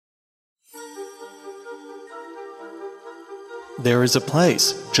There is a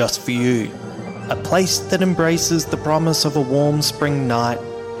place just for you. A place that embraces the promise of a warm spring night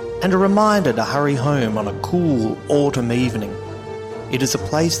and a reminder to hurry home on a cool autumn evening. It is a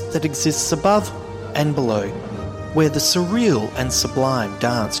place that exists above and below, where the surreal and sublime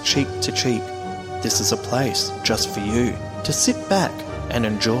dance cheek to cheek. This is a place just for you to sit back and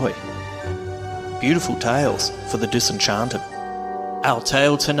enjoy. Beautiful tales for the disenchanted. Our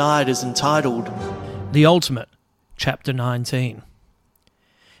tale tonight is entitled The Ultimate, Chapter 19.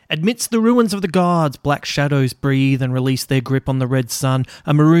 Amidst the ruins of the gods, black shadows breathe and release their grip on the red sun,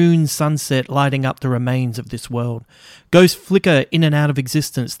 a maroon sunset lighting up the remains of this world. Ghosts flicker in and out of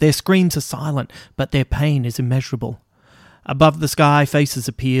existence, their screams are silent, but their pain is immeasurable. Above the sky, faces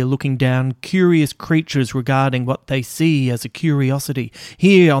appear, looking down, curious creatures regarding what they see as a curiosity.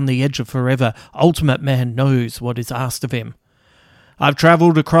 Here, on the edge of forever, Ultimate Man knows what is asked of him. I've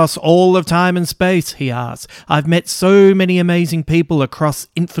travelled across all of time and space, he asks. I've met so many amazing people across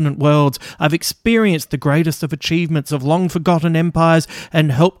infinite worlds. I've experienced the greatest of achievements of long-forgotten empires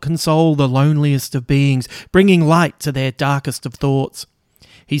and helped console the loneliest of beings, bringing light to their darkest of thoughts.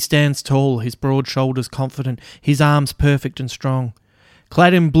 He stands tall, his broad shoulders confident, his arms perfect and strong.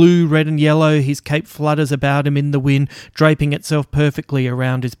 Clad in blue, red and yellow, his cape flutters about him in the wind, draping itself perfectly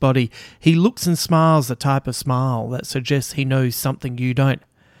around his body. He looks and smiles the type of smile that suggests he knows something you don't.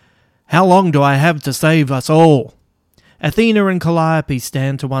 How long do I have to save us all? Athena and Calliope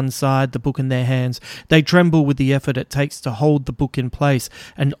stand to one side, the book in their hands. They tremble with the effort it takes to hold the book in place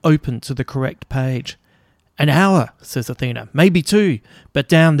and open to the correct page. An hour, says Athena, maybe 2, but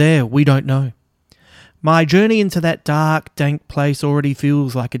down there we don't know. My journey into that dark, dank place already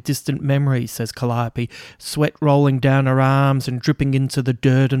feels like a distant memory, says Calliope, sweat rolling down her arms and dripping into the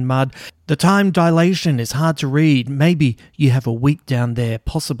dirt and mud. The time dilation is hard to read. Maybe you have a week down there,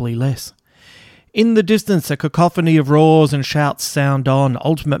 possibly less. In the distance, a cacophony of roars and shouts sound on.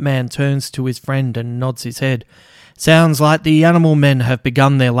 Ultimate Man turns to his friend and nods his head. Sounds like the animal men have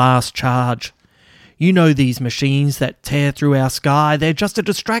begun their last charge. You know these machines that tear through our sky. They're just a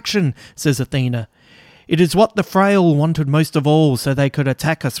distraction, says Athena. It is what the frail wanted most of all, so they could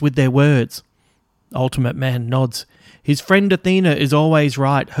attack us with their words. Ultimate Man nods. His friend Athena is always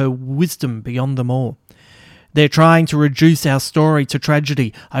right, her wisdom beyond them all. They're trying to reduce our story to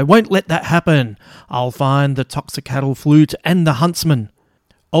tragedy. I won't let that happen. I'll find the Toxicatl flute and the huntsman.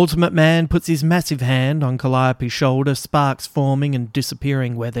 Ultimate Man puts his massive hand on Calliope's shoulder, sparks forming and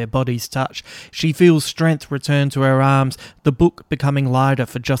disappearing where their bodies touch. She feels strength return to her arms, the book becoming lighter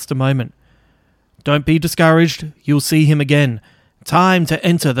for just a moment. Don't be discouraged, you'll see him again. Time to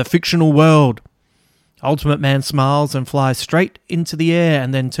enter the fictional world. Ultimate Man smiles and flies straight into the air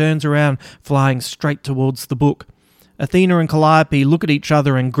and then turns around, flying straight towards the book. Athena and Calliope look at each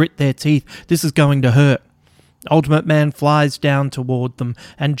other and grit their teeth. This is going to hurt. Ultimate Man flies down toward them,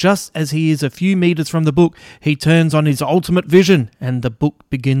 and just as he is a few meters from the book, he turns on his ultimate vision, and the book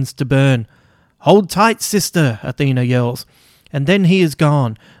begins to burn. Hold tight, sister, Athena yells. And then he is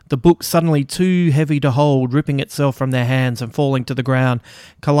gone, the book suddenly too heavy to hold, ripping itself from their hands and falling to the ground.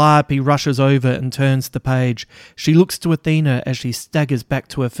 Calliope rushes over and turns the page. She looks to Athena as she staggers back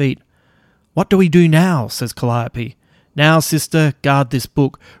to her feet. What do we do now? Says Calliope. Now, sister, guard this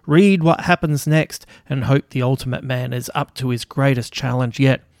book, read what happens next, and hope the Ultimate Man is up to his greatest challenge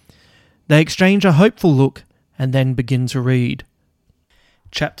yet. They exchange a hopeful look, and then begin to read.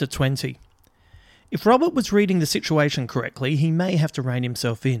 Chapter 20. If Robert was reading the situation correctly, he may have to rein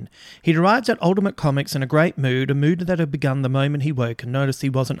himself in. He'd arrived at Ultimate Comics in a great mood, a mood that had begun the moment he woke and noticed he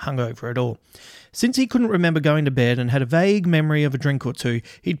wasn't hungover at all. Since he couldn't remember going to bed and had a vague memory of a drink or two,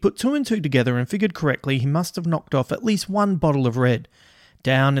 he'd put 2 and 2 together and figured correctly he must have knocked off at least 1 bottle of red.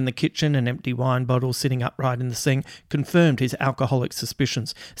 Down in the kitchen, an empty wine bottle sitting upright in the sink confirmed his alcoholic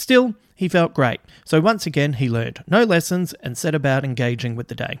suspicions. Still, he felt great, so once again he learned no lessons and set about engaging with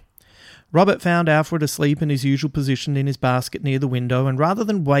the day. Robert found Alfred asleep in his usual position in his basket near the window, and rather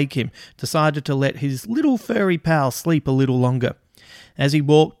than wake him, decided to let his little furry pal sleep a little longer. As he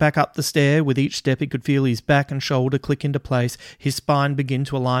walked back up the stair, with each step he could feel his back and shoulder click into place, his spine begin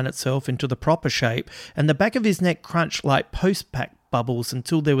to align itself into the proper shape, and the back of his neck crunch like post-pack bubbles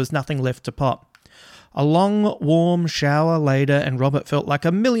until there was nothing left to pop. A long, warm shower later, and Robert felt like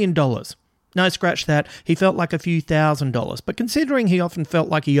 $1 million. No, scratch that, he felt like a few $1,000s, but considering he often felt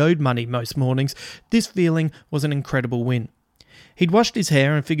like he owed money most mornings, this feeling was an incredible win. He'd washed his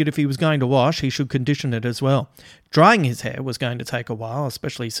hair and figured if he was going to wash, he should condition it as well. Drying his hair was going to take a while,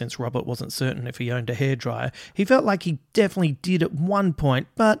 especially since Robert wasn't certain if he owned a hairdryer. He felt like he definitely did at one point,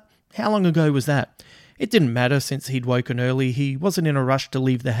 but how long ago was that? It didn't matter since he'd woken early. He wasn't in a rush to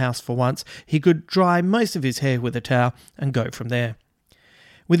leave the house for once. He could dry most of his hair with a towel and go from there.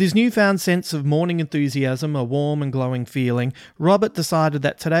 With his newfound sense of morning enthusiasm, a warm and glowing feeling, Robert decided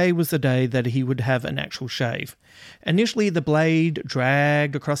that today was the day that he would have an actual shave. Initially, the blade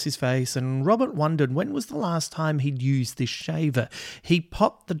dragged across his face, and Robert wondered when was the last time he'd used this shaver. He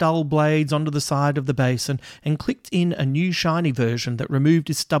popped the dull blades onto the side of the basin and clicked in a new shiny version that removed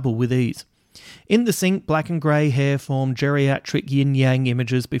his stubble with ease. In the sink, black and grey hair formed geriatric yin-yang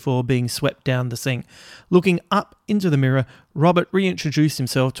images before being swept down the sink. Looking up into the mirror, Robert reintroduced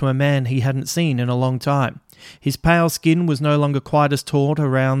himself to a man he hadn't seen in a long time. His pale skin was no longer quite as taut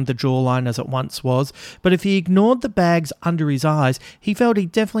around the jawline as it once was, but if he ignored the bags under his eyes, he felt he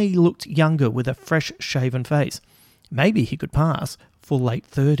definitely looked younger with a fresh shaven face. Maybe he could pass for late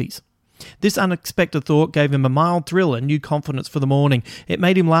 30s. This unexpected thought gave him a mild thrill and new confidence for the morning. It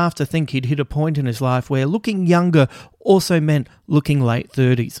made him laugh to think he'd hit a point in his life where looking younger also meant looking late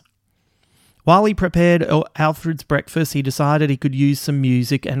 30s. While he prepared Alfred's breakfast, he decided he could use some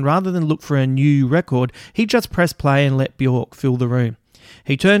music, and rather than look for a new record, he just pressed play and let Björk fill the room.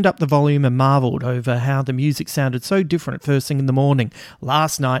 He turned up the volume and marvelled over how the music sounded so different first thing in the morning.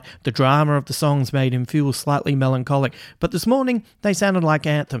 Last night, the drama of the songs made him feel slightly melancholic, but this morning they sounded like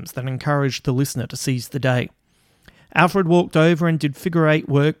anthems that encouraged the listener to seize the day. Alfred walked over and did figure-8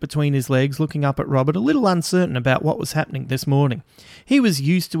 work between his legs, looking up at Robert, a little uncertain about what was happening this morning. He was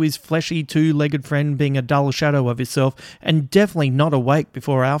used to his fleshy two-legged friend being a dull shadow of himself, and definitely not awake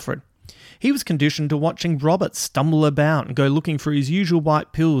before Alfred. He was conditioned to watching Robert stumble about and go looking for his usual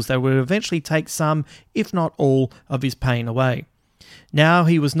white pills that would eventually take some, if not all, of his pain away. Now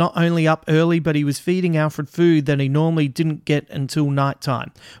he was not only up early, but he was feeding Alfred food that he normally didn't get until night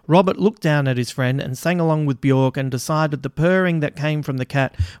time. Robert looked down at his friend and sang along with Björk and decided the purring that came from the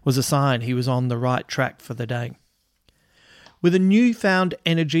cat was a sign he was on the right track for the day. With a newfound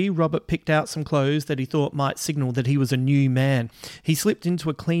energy, Robert picked out some clothes that he thought might signal that he was a new man. He slipped into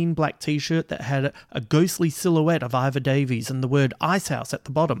a clean black t-shirt that had a ghostly silhouette of Ivor Davies and the word Icehouse at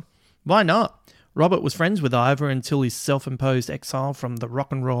the bottom. Why not? Robert was friends with Ivor until his self-imposed exile from the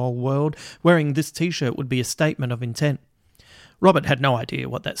rock and roll world. Wearing this t-shirt would be a statement of intent. Robert had no idea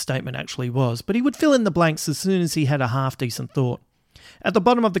what that statement actually was, but he would fill in the blanks as soon as he had a half-decent thought. At the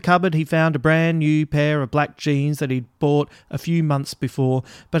bottom of the cupboard, he found a brand new pair of black jeans that he'd bought a few months before,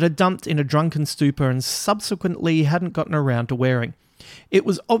 but had dumped in a drunken stupor and subsequently hadn't gotten around to wearing. It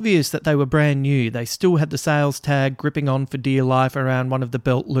was obvious that they were brand new. They still had the sales tag gripping on for dear life around one of the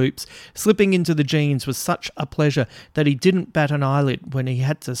belt loops. Slipping into the jeans was such a pleasure that he didn't bat an eyelid when he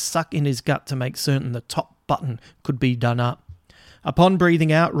had to suck in his gut to make certain the top button could be done up. Upon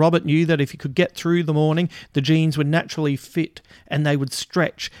breathing out, Robert knew that if he could get through the morning, the jeans would naturally fit and they would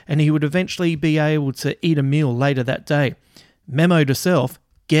stretch, and he would eventually be able to eat a meal later that day. Memo to self,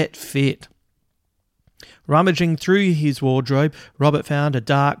 get fit. Rummaging through his wardrobe, Robert found a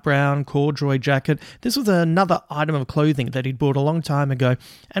dark brown corduroy jacket. This was another item of clothing that he'd bought a long time ago,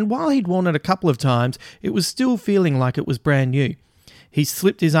 and while he'd worn it a couple of times, it was still feeling like it was brand new. He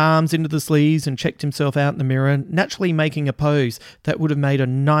slipped his arms into the sleeves and checked himself out in the mirror, naturally making a pose that would have made a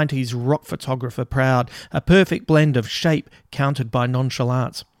 90s rock photographer proud, a perfect blend of shape countered by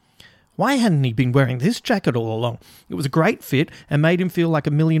nonchalance. Why hadn't he been wearing this jacket all along? It was a great fit and made him feel like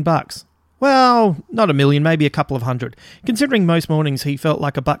 $1 million. Well, not 1 million, maybe a couple of hundred. Considering most mornings he felt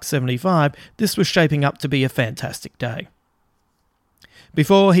like $1.75, this was shaping up to be a fantastic day.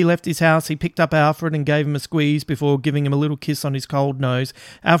 Before he left his house, he picked up Alfred and gave him a squeeze before giving him a little kiss on his cold nose.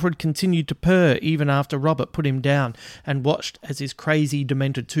 Alfred continued to purr even after Robert put him down and watched as his crazy,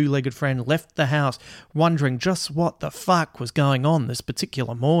 demented two-legged friend left the house, wondering just what the fuck was going on this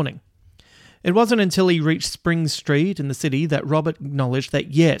particular morning. It wasn't until he reached Spring Street in the city that Robert acknowledged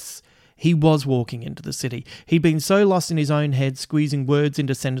that yes, he was walking into the city. He'd been so lost in his own head, squeezing words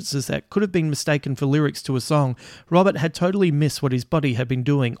into sentences that could have been mistaken for lyrics to a song, Robert had totally missed what his body had been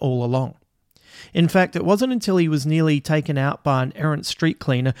doing all along. In fact, it wasn't until he was nearly taken out by an errant street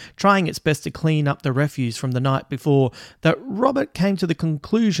cleaner trying its best to clean up the refuse from the night before that Robert came to the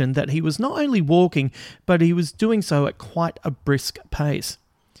conclusion that he was not only walking, but he was doing so at quite a brisk pace.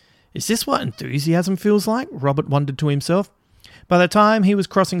 Is this what enthusiasm feels like? Robert wondered to himself. By the time he was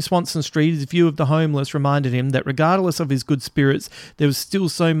crossing Swanson Street, his view of the homeless reminded him that regardless of his good spirits, there was still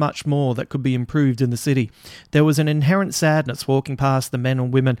so much more that could be improved in the city. There was an inherent sadness walking past the men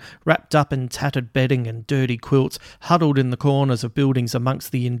and women wrapped up in tattered bedding and dirty quilts, huddled in the corners of buildings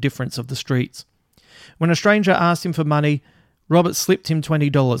amongst the indifference of the streets. When a stranger asked him for money, Robert slipped him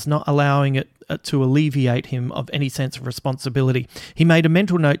 $20, not allowing it to alleviate him of any sense of responsibility. He made a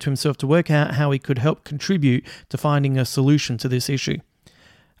mental note to himself to work out how he could help contribute to finding a solution to this issue.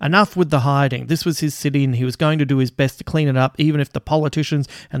 Enough with the hiding. This was his city and he was going to do his best to clean it up, even if the politicians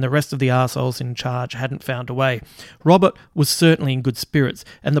and the rest of the arseholes in charge hadn't found a way. Robert was certainly in good spirits,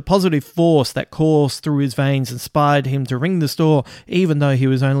 and the positive force that coursed through his veins inspired him to ring the store, even though he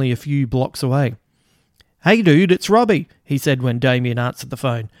was only a few blocks away. "Hey dude, it's Robbie," he said when Damien answered the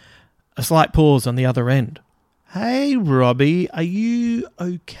phone. A slight pause on the other end. "Hey Robbie, are you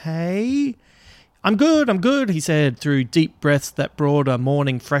okay?" I'm good, he said through deep breaths that brought a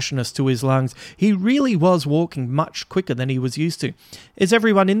morning freshness to his lungs. He really was walking much quicker than he was used to. "Is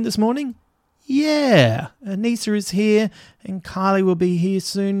everyone in this morning?" "Yeah, Anissa is here and Kylie will be here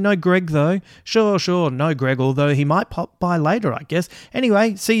soon. No Greg though." Sure, no Greg, although he might pop by later, I guess.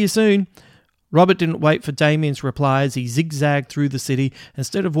 Anyway, see you soon." Robert didn't wait for Damien's reply as he zigzagged through the city.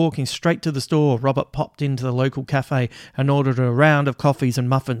 Instead of walking straight to the store, Robert popped into the local cafe and ordered a round of coffees and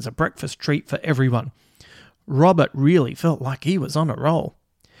muffins, a breakfast treat for everyone. Robert really felt like he was on a roll.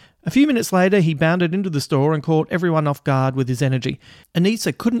 A few minutes later, he bounded into the store and caught everyone off guard with his energy.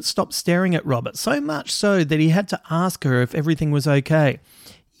 Anissa couldn't stop staring at Robert, so much so that he had to ask her if everything was okay.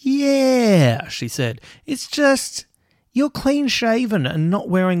 "Yeah," she said, "it's just... you're clean-shaven and not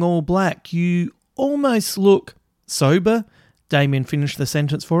wearing all black. You almost look..." "Sober?" Damien finished the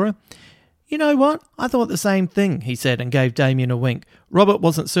sentence for her. "You know what? I thought the same thing," he said and gave Damien a wink. Robert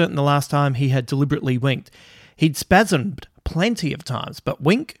wasn't certain the last time he had deliberately winked. He'd spasmed plenty of times, but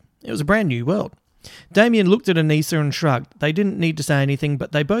wink? It was a brand new world. Damien looked at Anissa and shrugged. They didn't need to say anything,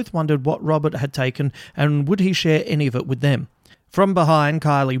 but they both wondered what Robert had taken and would he share any of it with them. From behind,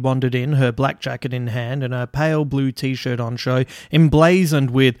 Kylie wandered in, her black jacket in hand and her pale blue t-shirt on show,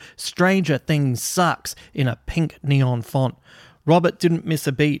 emblazoned with "Stranger Things sucks" in a pink neon font. Robert didn't miss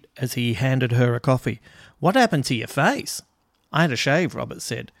a beat as he handed her a coffee. "What happened to your face?" "I had a shave," Robert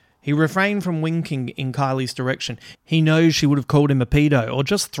said. He refrained from winking in Kylie's direction. He knows she would have called him a pedo or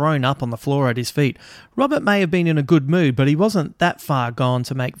just thrown up on the floor at his feet. Robert may have been in a good mood, but he wasn't that far gone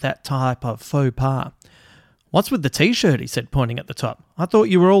to make that type of faux pas. "What's with the t-shirt?" he said, pointing at the top. "I thought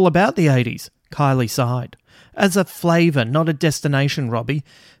you were all about the 80s. Kylie sighed. "As a flavour, not a destination, Robbie."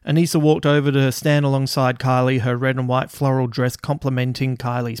 Anissa walked over to stand alongside Kylie, her red and white floral dress complementing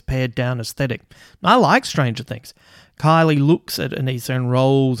Kylie's pared-down aesthetic. "I like Stranger Things." Kylie looks at Anissa and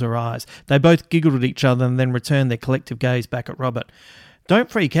rolls her eyes. They both giggled at each other and then returned their collective gaze back at Robert.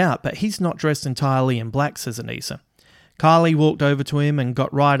 "Don't freak out, but he's not dressed entirely in black," says Anissa. Kylie walked over to him and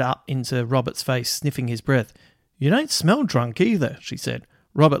got right up into Robert's face, sniffing his breath. "You don't smell drunk either," she said.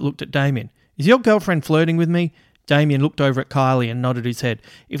 Robert looked at Damien. "Is your girlfriend flirting with me?" Damien looked over at Kylie and nodded his head.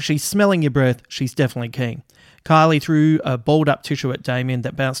 "If she's smelling your breath, she's definitely keen." Kylie threw a balled-up tissue at Damien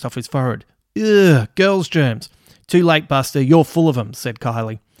that bounced off his forehead. "Ugh, girls' germs." "Too late, Buster, you're full of them," said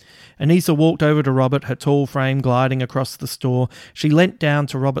Kylie. Anissa walked over to Robert, her tall frame gliding across the store. She leant down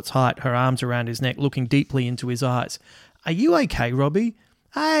to Robert's height, her arms around his neck, looking deeply into his eyes. "Are you okay, Robbie?"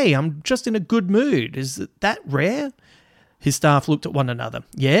 "Hey, I'm just in a good mood. Is it that rare?" His staff looked at one another.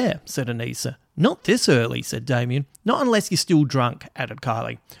 "Yeah," said Anissa. "Not this early," said Damien. "Not unless you're still drunk," added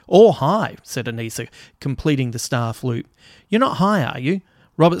Kylie. "Or high," said Anissa, completing the staff loop. "You're not high, are you?"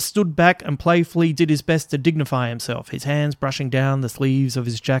 Robert stood back and playfully did his best to dignify himself, his hands brushing down the sleeves of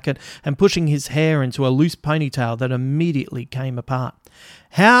his jacket and pushing his hair into a loose ponytail that immediately came apart.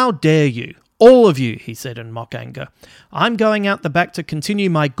 "How dare you? All of you," he said in mock anger. "I'm going out the back to continue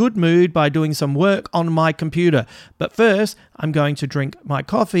my good mood by doing some work on my computer. But first, I'm going to drink my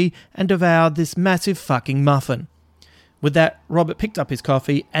coffee and devour this massive fucking muffin." With that, Robert picked up his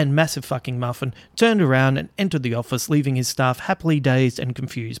coffee and massive fucking muffin, turned around and entered the office, leaving his staff happily dazed and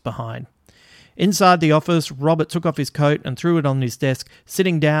confused behind. Inside the office, Robert took off his coat and threw it on his desk,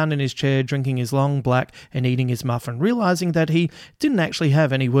 sitting down in his chair, drinking his long black and eating his muffin, realising that he didn't actually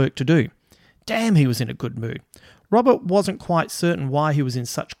have any work to do. Damn, he was in a good mood. Robert wasn't quite certain why he was in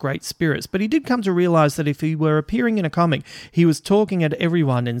such great spirits, but he did come to realise that if he were appearing in a comic, he was talking at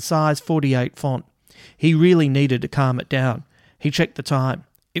everyone in size 48 font. He really needed to calm it down. He checked the time.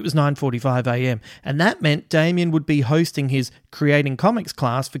 It was 9:45 a.m, and that meant Damien would be hosting his Creating Comics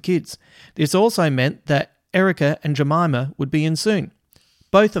class for kids. This also meant that Erica and Jemima would be in soon.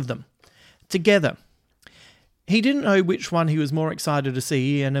 Both of them. Together. He didn't know which one he was more excited to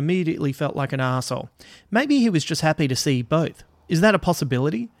see and immediately felt like an arsehole. Maybe he was just happy to see both. Is that a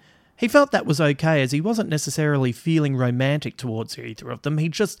possibility? He felt that was okay as he wasn't necessarily feeling romantic towards either of them, he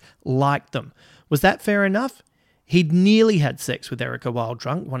just liked them. Was that fair enough? He'd nearly had sex with Erica while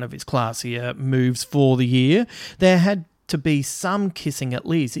drunk, one of his classier moves for the year. There had to be some kissing at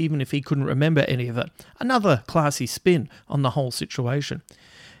least, even if he couldn't remember any of it. Another classy spin on the whole situation.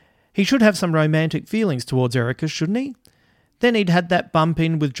 He should have some romantic feelings towards Erica, shouldn't he? Then he'd had that bump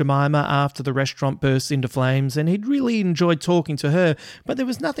in with Jemima after the restaurant burst into flames, and he'd really enjoyed talking to her, but there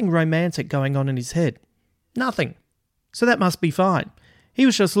was nothing romantic going on in his head. Nothing. So that must be fine. He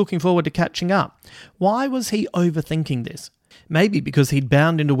was just looking forward to catching up. Why was he overthinking this? Maybe because he'd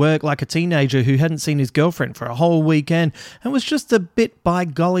bound into work like a teenager who hadn't seen his girlfriend for a whole weekend and was just a bit by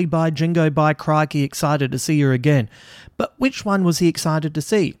golly, by jingo, by crikey excited to see her again. But which one was he excited to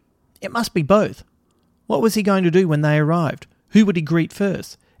see? It must be both. What was he going to do when they arrived? Who would he greet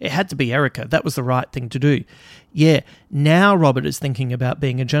first? It had to be Erica. That was the right thing to do. Yeah, now Robert is thinking about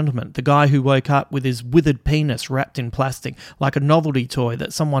being a gentleman, the guy who woke up with his withered penis wrapped in plastic, like a novelty toy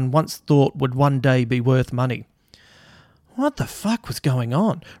that someone once thought would one day be worth money. What the fuck was going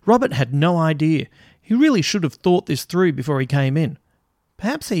on? Robert had no idea. He really should have thought this through before he came in.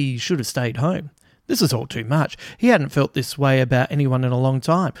 Perhaps he should have stayed home. This is all too much. He hadn't felt this way about anyone in a long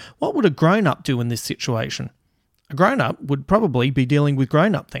time. What would a grown-up do in this situation? A grown-up would probably be dealing with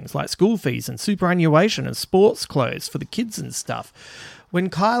grown-up things like school fees and superannuation and sports clothes for the kids and stuff. When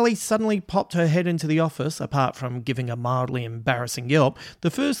Kylie suddenly popped her head into the office, apart from giving a mildly embarrassing yelp,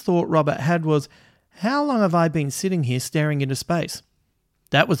 the first thought Robert had was, how long have I been sitting here staring into space?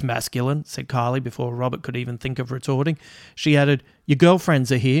 That was masculine, said Kylie before Robert could even think of retorting. She added, your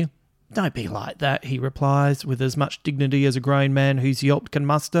girlfriends are here. Don't be like that, he replies, with as much dignity as a grown man whose yelp can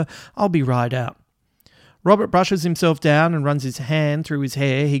muster. I'll be right out. Robert brushes himself down and runs his hand through his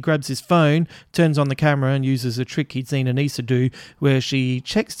hair. He grabs his phone, turns on the camera and uses a trick he'd seen Anissa do, where she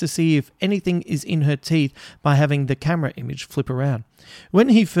checks to see if anything is in her teeth by having the camera image flip around. When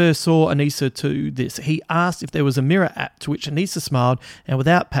he first saw Anissa do this, he asked if there was a mirror app, to which Anissa smiled and,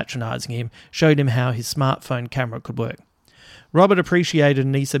 without patronising him, showed him how his smartphone camera could work. Robert appreciated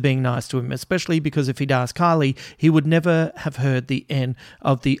Anissa being nice to him, especially because if he'd asked Kylie, he would never have heard the end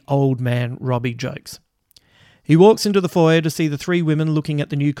of the old man Robbie jokes. He walks into the foyer to see the three women looking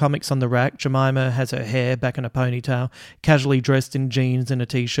at the new comics on the rack. Jemima has her hair back in a ponytail, casually dressed in jeans and a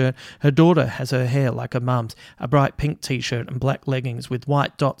t-shirt. Her daughter has her hair like her mum's, a bright pink t-shirt and black leggings with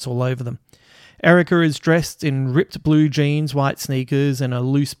white dots all over them. Erica is dressed in ripped blue jeans, white sneakers and a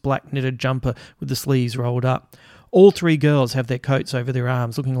loose black knitted jumper with the sleeves rolled up. All three girls have their coats over their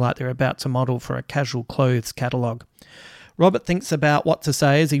arms, looking like they're about to model for a casual clothes catalogue. Robert thinks about what to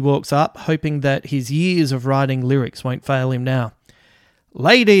say as he walks up, hoping that his years of writing lyrics won't fail him now.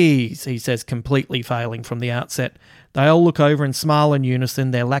 Ladies, he says, completely failing from the outset. They all look over and smile in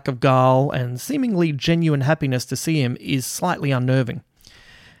unison. Their lack of guile and seemingly genuine happiness to see him is slightly unnerving.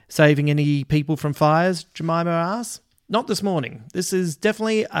 Saving any people from fires? Jemima asks. Not this morning. This is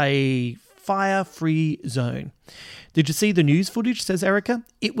definitely a fire-free zone. Did you see the news footage, says Erica?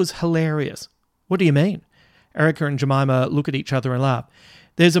 It was hilarious. What do you mean? Erica and Jemima look at each other and laugh.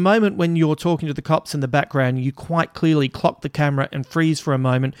 There's a moment when you're talking to the cops in the background, you quite clearly clock the camera and freeze for a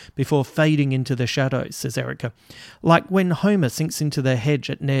moment before fading into the shadows, says Erica. Like when Homer sinks into the hedge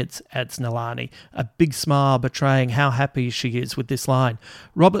at Ned's, adds Nalani, a big smile betraying how happy she is with this line.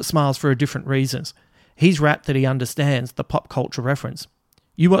 Robert smiles for different reasons. He's rapt that he understands the pop culture reference.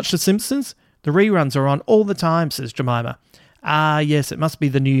 You watch The Simpsons? The reruns are on all the time, says Jemima. Ah, yes, it must be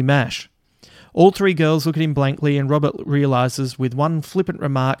the new MASH. All three girls look at him blankly and Robert realises with one flippant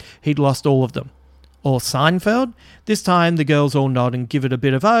remark he'd lost all of them. Or Seinfeld? This time the girls all nod and give it a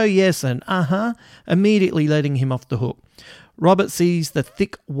bit of oh yes and uh-huh, immediately letting him off the hook. Robert sees the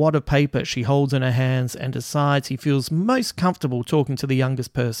thick wad of paper she holds in her hands and decides he feels most comfortable talking to the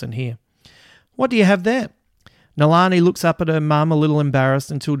youngest person here. What do you have there? Nalani looks up at her mum a little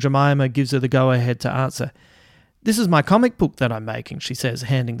embarrassed until Jemima gives her the go-ahead to answer. This is my comic book that I'm making, she says,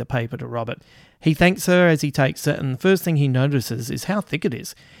 handing the paper to Robert. He thanks her as he takes it, and the first thing he notices is how thick it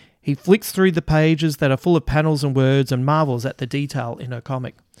is. He flicks through the pages that are full of panels and words and marvels at the detail in her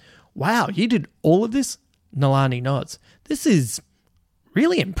comic. Wow, you did all of this? Nalani nods. This is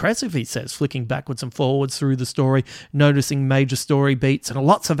really impressive, he says, flicking backwards and forwards through the story, noticing major story beats and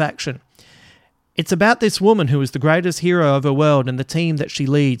lots of action. It's about this woman who is the greatest hero of her world and the team that she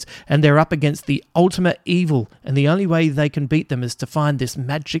leads, and they're up against the ultimate evil, and the only way they can beat them is to find this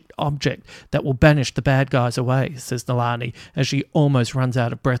magic object that will banish the bad guys away, says Nalani, as she almost runs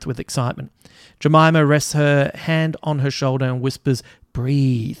out of breath with excitement. Jemima rests her hand on her shoulder and whispers,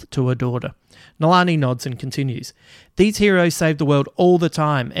 breathe, to her daughter. Nalani nods and continues. These heroes save the world all the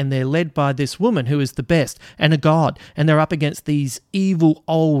time, and they're led by this woman who is the best and a god, and they're up against these evil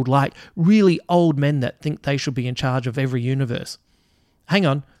old, like really old men that think they should be in charge of every universe. Hang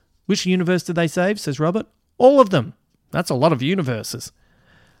on, which universe did they save, says Robert. All of them. That's a lot of universes.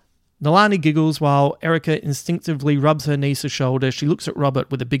 Nalani giggles while Erica instinctively rubs her niece's shoulder. She looks at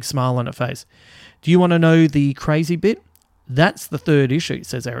Robert with a big smile on her face. Do you want to know the crazy bit? That's the third issue,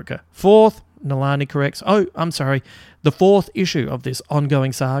 says Erica. Fourth, Nalani corrects. Oh, I'm sorry. The fourth issue of this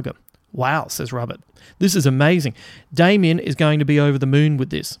ongoing saga. Wow, says Robert. This is amazing. Damien is going to be over the moon with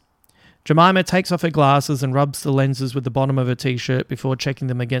this. Jemima takes off her glasses and rubs the lenses with the bottom of her t-shirt before checking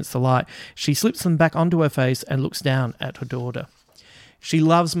them against the light. She slips them back onto her face and looks down at her daughter. She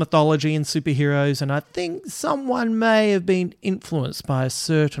loves mythology and superheroes, and I think someone may have been influenced by a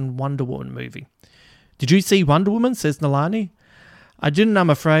certain Wonder Woman movie. Did you see Wonder Woman? Says Nalani. I didn't,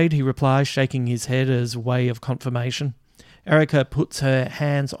 I'm afraid, he replies, shaking his head as a way of confirmation. Erica puts her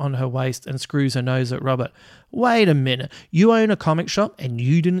hands on her waist and screws her nose at Robert. Wait a minute, you own a comic shop and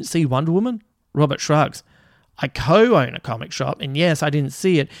you didn't see Wonder Woman? Robert shrugs. I co-own a comic shop, and yes, I didn't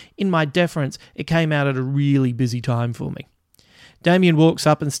see it. In my deference, it came out at a really busy time for me. Damien walks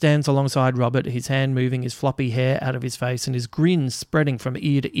up and stands alongside Robert, his hand moving his floppy hair out of his face and his grin spreading from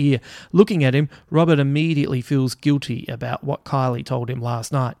ear to ear. Looking at him, Robert immediately feels guilty about what Kylie told him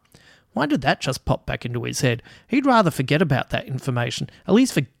last night. Why did that just pop back into his head? He'd rather forget about that information, at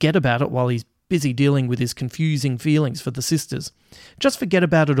least forget about it while he's busy dealing with his confusing feelings for the sisters. Just forget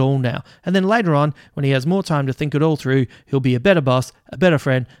about it all now, and then later on, when he has more time to think it all through, he'll be a better boss, a better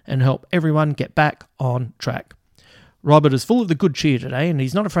friend, and help everyone get back on track. Robert is full of the good cheer today, and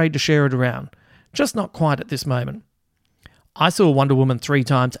he's not afraid to share it around. Just not quite at this moment. I saw Wonder Woman 3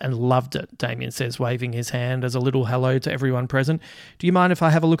 times and loved it, Damien says, waving his hand as a little hello to everyone present. Do you mind if I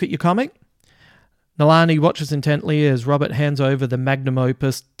have a look at your comic? Nalani watches intently as Robert hands over the magnum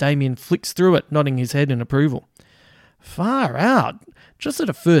opus. Damien flicks through it, nodding his head in approval. Far out. Just at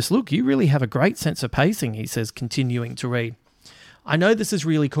a first look, you really have a great sense of pacing, he says, continuing to read. I know this is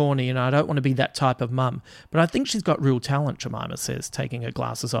really corny and I don't want to be that type of mum, but I think she's got real talent, Jemima says, taking her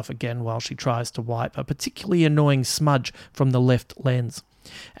glasses off again while she tries to wipe a particularly annoying smudge from the left lens.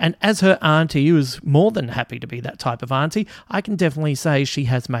 And as her auntie, who is more than happy to be that type of auntie, I can definitely say she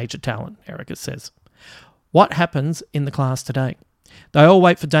has major talent, Erica says. What happens in the class today? They all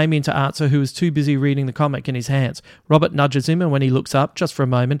wait for Damien to answer, who is too busy reading the comic in his hands. Robert nudges him, and when he looks up, just for a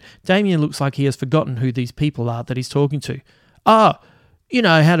moment, Damien looks like he has forgotten who these people are that he's talking to. Oh, you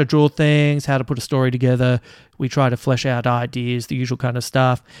know, how to draw things, how to put a story together. We try to flesh out ideas, the usual kind of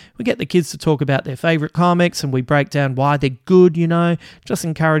stuff. We get the kids to talk about their favourite comics and we break down why they're good, you know, just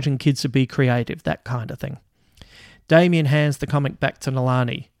encouraging kids to be creative, that kind of thing. Damien hands the comic back to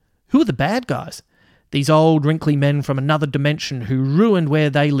Nalani. Who are the bad guys? These old, wrinkly men from another dimension who ruined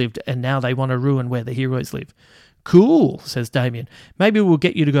where they lived and now they want to ruin where the heroes live. Cool, says Damien. Maybe we'll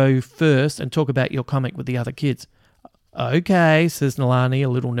get you to go first and talk about your comic with the other kids. Okay, says Nalani a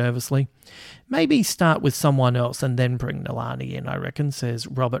little nervously. Maybe start with someone else and then bring Nalani in, I reckon, says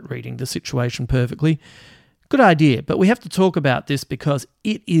Robert, reading the situation perfectly. Good idea, but we have to talk about this because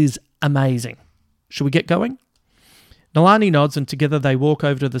it is amazing. Should we get going? Nalani nods and together they walk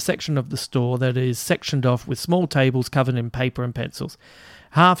over to the section of the store that is sectioned off with small tables covered in paper and pencils.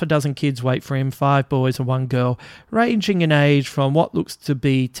 Half a dozen kids wait for him, 5 boys and 1 girl, ranging in age from what looks to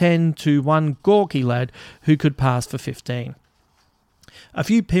be 10 to one gawky lad who could pass for 15. A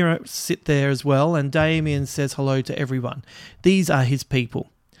few parents sit there as well, and Damien says hello to everyone. These are his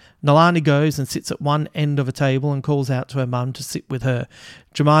people. Nalani goes and sits at one end of a table and calls out to her mum to sit with her.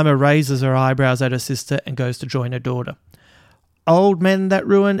 Jemima raises her eyebrows at her sister and goes to join her daughter. Old men that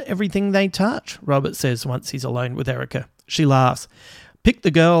ruin everything they touch, Robert says once he's alone with Erica. She laughs. Pick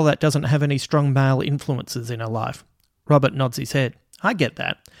the girl that doesn't have any strong male influences in her life. Robert nods his head. I get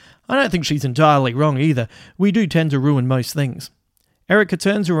that. I don't think she's entirely wrong either. We do tend to ruin most things. Erica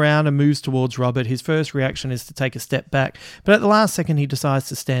turns around and moves towards Robert. His first reaction is to take a step back, but at the last second he decides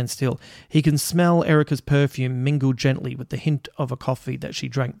to stand still. He can smell Erica's perfume mingled gently with the hint of a coffee that she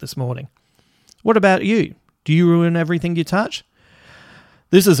drank this morning. What about you? Do you ruin everything you touch?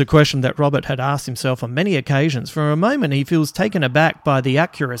 This is a question that Robert had asked himself on many occasions. For a moment, he feels taken aback by the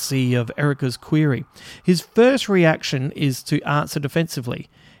accuracy of Erica's query. His first reaction is to answer defensively.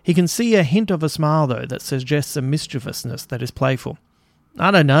 He can see a hint of a smile, though, that suggests a mischievousness that is playful.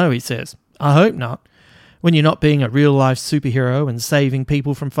 I don't know, he says. I hope not. When you're not being a real-life superhero and saving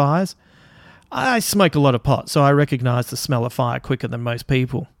people from fires. I smoke a lot of pot, so I recognise the smell of fire quicker than most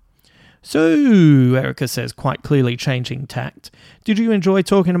people. So, Erica says, quite clearly changing tact, did you enjoy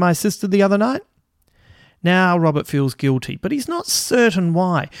talking to my sister the other night? Now Robert feels guilty, but he's not certain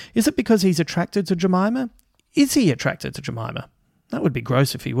why. Is it because he's attracted to Jemima? Is he attracted to Jemima? That would be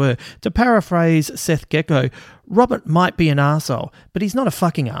gross if he were. To paraphrase Seth Gecko, Robert might be an arsehole, but he's not a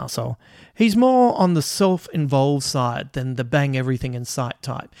fucking arsehole. He's more on the self-involved side than the bang everything in sight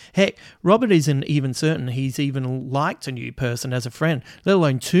type. Heck, Robert isn't even certain he's even liked a new person as a friend, let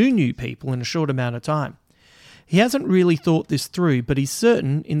alone 2 new people in a short amount of time. He hasn't really thought this through, but he's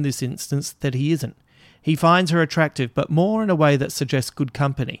certain in this instance that he isn't. He finds her attractive, but more in a way that suggests good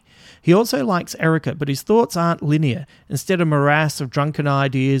company. He also likes Erica, but his thoughts aren't linear. Instead of a morass of drunken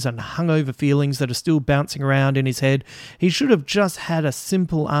ideas and hungover feelings that are still bouncing around in his head, he should have just had a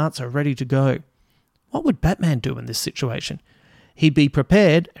simple answer ready to go. What would Batman do in this situation? He'd be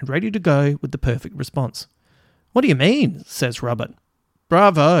prepared and ready to go with the perfect response. "What do you mean?" says Robert.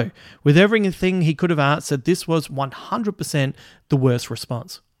 Bravo! With everything he could have answered, this was 100% the worst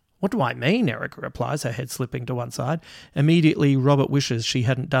response. "What do I mean?" Erica replies, her head slipping to one side. Immediately, Robert wishes she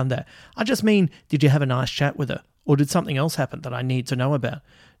hadn't done that. "I just mean, did you have a nice chat with her? Or did something else happen that I need to know about?"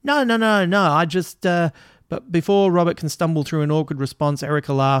 No, I just, But before Robert can stumble through an awkward response,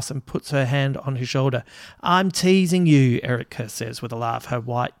 Erica laughs and puts her hand on his shoulder. "I'm teasing you," Erica says with a laugh, her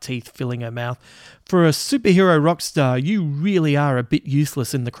white teeth filling her mouth. "For a superhero rock star, you really are a bit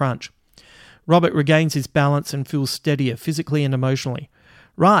useless in the crunch." Robert regains his balance and feels steadier physically and emotionally.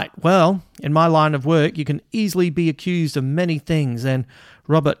 "Right, well, in my line of work, you can easily be accused of many things," and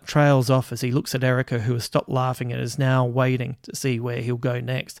Robert trails off as he looks at Erica, who has stopped laughing and is now waiting to see where he'll go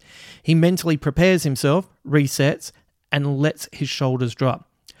next. He mentally prepares himself, resets, and lets his shoulders drop.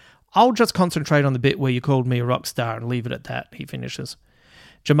 "I'll just concentrate on the bit where you called me a rock star and leave it at that," he finishes.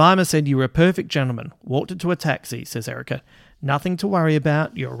 "Jemima said you were a perfect gentleman. Walked into a taxi," says Erica. "Nothing to worry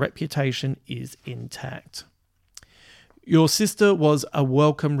about. Your reputation is intact." "Your sister was a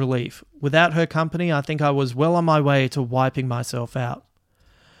welcome relief. Without her company, I think I was well on my way to wiping myself out."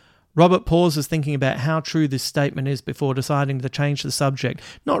 Robert pauses, thinking about how true this statement is before deciding to change the subject,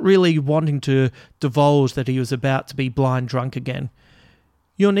 not really wanting to divulge that he was about to be blind drunk again.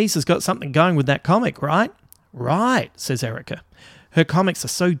 "Your niece has got something going with that comic, right?" "Right," says Erica. "Her comics are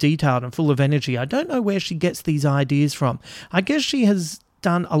so detailed and full of energy. I don't know where she gets these ideas from. I guess she has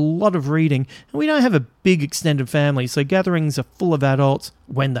done a lot of reading, and we don't have a big extended family, so gatherings are full of adults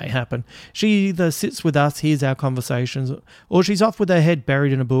when they happen. She either sits with us, hears our conversations, or she's off with her head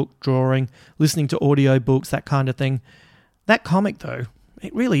buried in a book, drawing, listening to audio books, that kind of thing. That comic, though,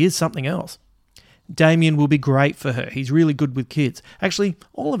 it really is something else. Damien will be great for her. He's really good with kids. Actually,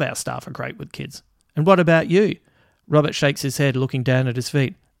 all of our staff are great with kids. And what about you?" Robert shakes his head, looking down at his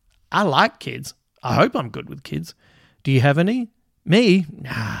feet. "I like kids. I hope I'm good with kids. Do you have any?" "Me?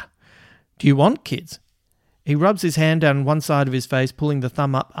 Nah. Do you want kids?" He rubs his hand down one side of his face, pulling the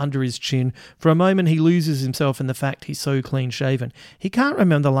thumb up under his chin. For a moment he loses himself in the fact he's so clean-shaven. He can't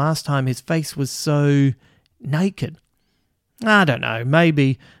remember the last time his face was so naked. "I don't know,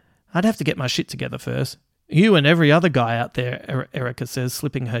 maybe. I'd have to get my shit together first." "You and every other guy out there," Erica says,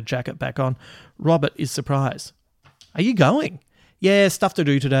 slipping her jacket back on. Robert is surprised. "Are you going?" "Yeah, stuff to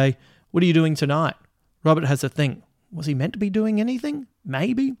do today." "What are you doing tonight?" Robert has a think. Was he meant to be doing anything?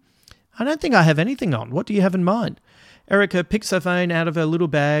 Maybe. "I don't think I have anything on. What do you have in mind?" Erica picks her phone out of her little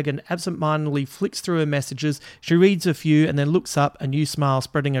bag and absent-mindedly flicks through her messages. She reads a few and then looks up, a new smile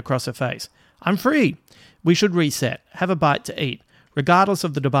spreading across her face. "I'm free. We should reset. Have a bite to eat, regardless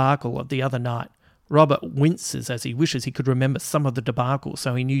of the debacle of the other night." Robert winces as he wishes he could remember some of the debacle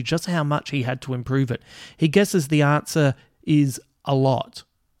so he knew just how much he had to improve it. He guesses the answer is a lot.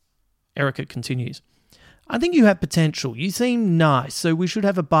 Erica continues. "I think you have potential. You seem nice, so we should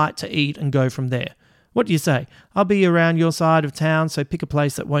have a bite to eat and go from there. What do you say? I'll be around your side of town, so pick a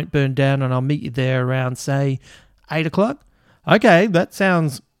place that won't burn down and I'll meet you there around, say, 8 o'clock? "Okay, that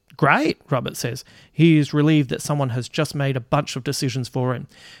sounds great," Robert says. He is relieved that someone has just made a bunch of decisions for him.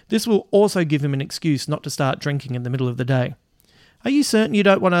 This will also give him an excuse not to start drinking in the middle of the day. "Are you certain you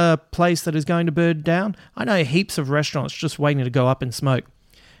don't want a place that is going to burn down? I know heaps of restaurants just waiting to go up in smoke."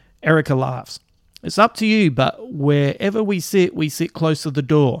 Erica laughs. "It's up to you, but wherever we sit close to the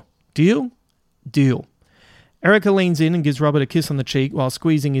door. Deal?" "Deal." Erica leans in and gives Robert a kiss on the cheek while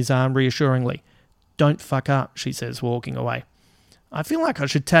squeezing his arm reassuringly. "Don't fuck up," she says, walking away. "I feel like I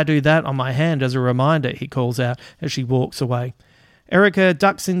should tattoo that on my hand as a reminder," he calls out as she walks away. Erica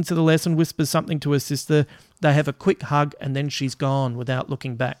ducks into the lesson, whispers something to her sister. They have a quick hug and then she's gone without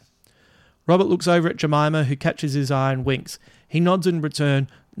looking back. Robert looks over at Jemima, who catches his eye and winks. He nods in return,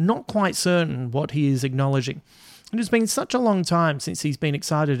 not quite certain what he is acknowledging. It has been such a long time since he's been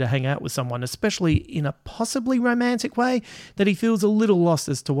excited to hang out with someone, especially in a possibly romantic way, that he feels a little lost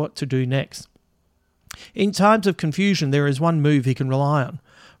as to what to do next. In times of confusion, there is one move he can rely on.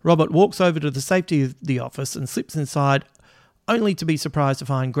 Robert walks over to the safety of the office and slips inside, only to be surprised to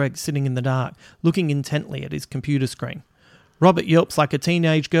find Greg sitting in the dark, looking intently at his computer screen. Robert yelps like a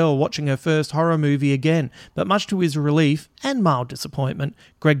teenage girl watching her first horror movie again, but much to his relief and mild disappointment,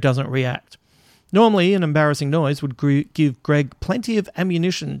 Greg doesn't react. Normally, an embarrassing noise would give Greg plenty of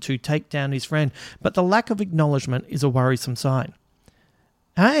ammunition to take down his friend, but the lack of acknowledgement is a worrisome sign.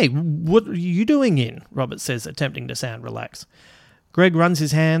 "Hey, what are you doing in?" Robert says, attempting to sound relaxed. Greg runs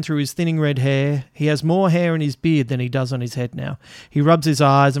his hand through his thinning red hair. He has more hair in his beard than he does on his head now. He rubs his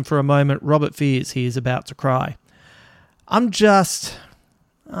eyes, and for a moment, Robert fears he is about to cry. I'm trying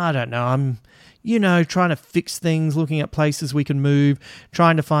to fix things, looking at places we can move,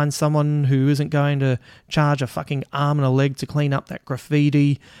 trying to find someone who isn't going to charge a fucking arm and a leg to clean up that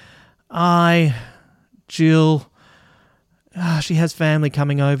graffiti. Jill, she has family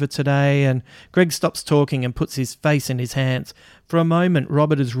coming over today, and Greg stops talking and puts his face in his hands. For a moment,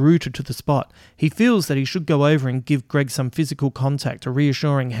 Robert is rooted to the spot. He feels that he should go over and give Greg some physical contact, a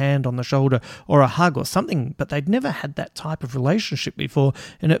reassuring hand on the shoulder, or a hug or something, but they'd never had that type of relationship before,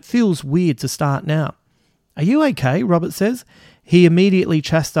 and it feels weird to start now. "Are you okay?" Robert says. He immediately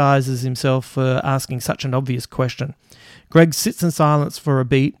chastises himself for asking such an obvious question. Greg sits in silence for a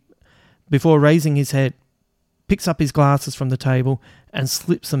beat before raising his head, picks up his glasses from the table and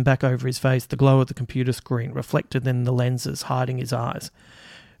slips them back over his face, the glow of the computer screen reflected in the lenses hiding his eyes.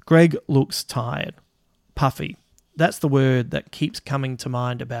 Greg looks tired. Puffy. That's the word that keeps coming to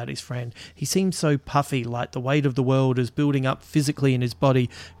mind about his friend. He seems so puffy, like the weight of the world is building up physically in his body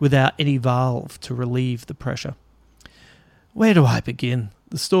without any valve to relieve the pressure. Where do I begin?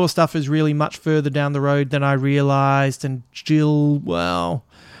 The store stuff is really much further down the road than I realised, and Jill,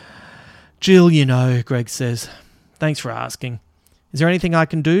 Greg says. Thanks for asking. Is there anything I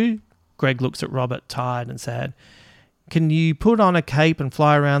can do? Greg looks at Robert, tired and sad. Can you put on a cape and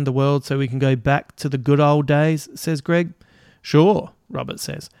fly around the world so we can go back to the good old days? Says Greg. Sure, Robert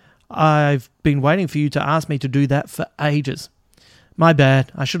says. I've been waiting for you to ask me to do that for ages. My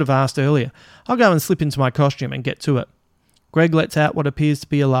bad, I should have asked earlier. I'll go and slip into my costume and get to it. Greg lets out what appears to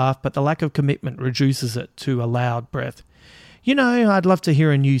be a laugh, but the lack of commitment reduces it to a loud breath. I'd love to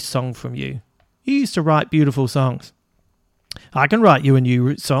hear a new song from you. You used to write beautiful songs. I can write you a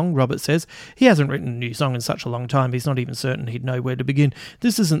new song, Robert says. He hasn't written a new song in such a long time, he's not even certain he'd know where to begin.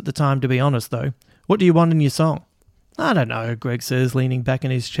 This isn't the time to be honest, though. What do you want in your song? I don't know, Greg says, leaning back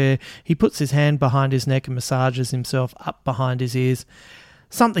in his chair. He puts his hand behind his neck and massages himself up behind his ears.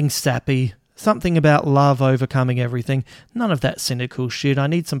 Something sappy, something about love overcoming everything. None of that cynical shit. I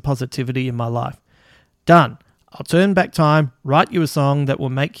need some positivity in my life. Done. I'll turn back time, write you a song that will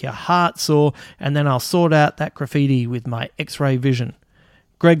make your heart soar, and then I'll sort out that graffiti with my X-ray vision.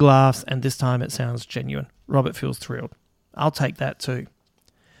 Greg laughs, and this time it sounds genuine. Robert feels thrilled. I'll take that too.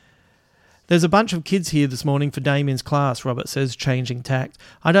 There's a bunch of kids here this morning for Damien's class, Robert says, changing tact.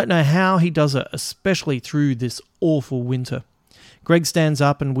 I don't know how he does it, especially through this awful winter. Greg stands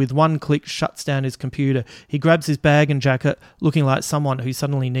up and with one click shuts down his computer. He grabs his bag and jacket, looking like someone who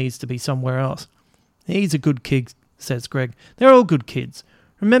suddenly needs to be somewhere else. He's a good kid, says Greg. They're all good kids.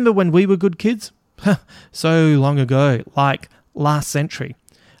 Remember when we were good kids? So long ago, like last century.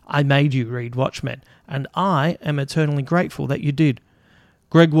 I made you read Watchmen, and I am eternally grateful that you did.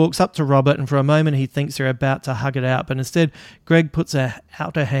 Greg walks up to Robert, and for a moment he thinks they're about to hug it out, but instead Greg puts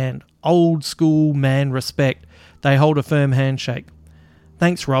out a hand. Old school man respect. They hold a firm handshake.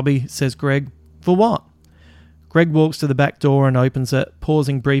 Thanks, Robbie, says Greg. For what? Greg walks to the back door and opens it,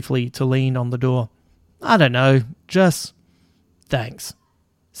 pausing briefly to lean on the door. I don't know, just thanks.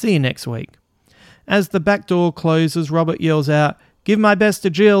 See you next week. As the back door closes, Robert yells out, Give my best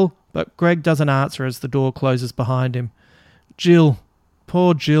to Jill, but Greg doesn't answer as the door closes behind him. Jill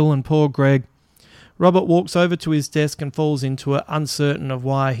and poor Greg. Robert walks over to his desk and falls into it, uncertain of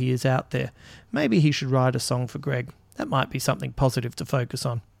why he is out there. Maybe he should write a song for Greg. That might be something positive to focus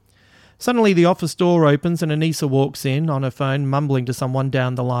on. Suddenly the office door opens and Anissa walks in on her phone, mumbling to someone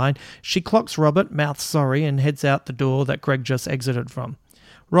down the line. She clocks Robert, mouths sorry, and heads out the door that Greg just exited from.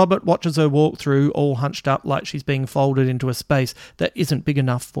 Robert watches her walk through, all hunched up like she's being folded into a space that isn't big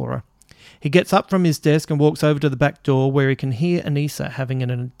enough for her. He gets up from his desk and walks over to the back door where he can hear Anissa having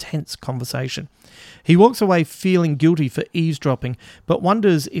an intense conversation. He walks away feeling guilty for eavesdropping, but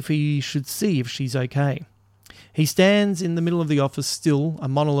wonders if he should see if she's okay. He stands in the middle of the office still, a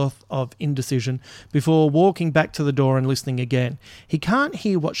monolith of indecision, before walking back to the door and listening again. He can't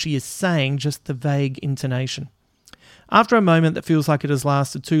hear what she is saying, just the vague intonation. After a moment that feels like it has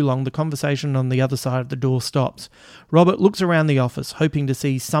lasted too long, the conversation on the other side of the door stops. Robert looks around the office, hoping to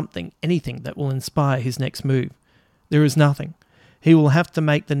see something, anything that will inspire his next move. There is nothing. He will have to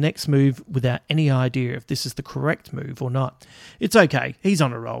make the next move without any idea if this is the correct move or not. It's okay. He's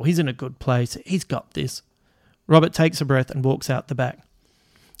on a roll. He's in a good place. He's got this. Robert takes a breath and walks out the back.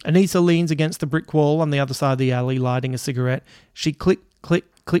 Anissa leans against the brick wall on the other side of the alley, lighting a cigarette. She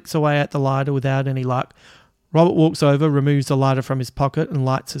clicks away at the lighter without any luck. Robert walks over, removes the lighter from his pocket and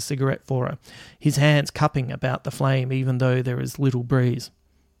lights a cigarette for her, his hands cupping about the flame even though there is little breeze.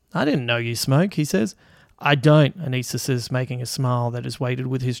 "I didn't know you smoke," he says. "I don't," Anissa says, making a smile that is weighted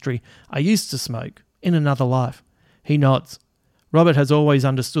with history. "I used to smoke, in another life." He nods. Robert has always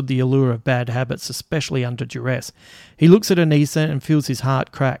understood the allure of bad habits, especially under duress. He looks at Anissa and feels his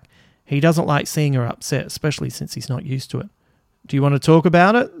heart crack. He doesn't like seeing her upset, especially since he's not used to it. "Do you want to talk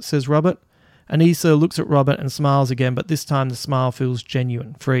about it?" says Robert. Anissa looks at Robert and smiles again, but this time the smile feels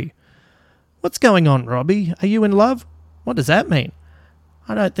genuine, free. "What's going on, Robbie? Are you in love? What does that mean?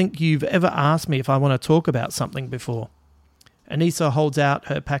 I don't think you've ever asked me if I want to talk about something before." Anissa holds out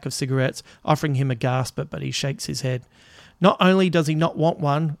her pack of cigarettes, offering him a gasp, but he shakes his head. Not only does he not want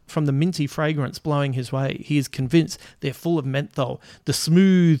one from the minty fragrance blowing his way, he is convinced they're full of menthol, the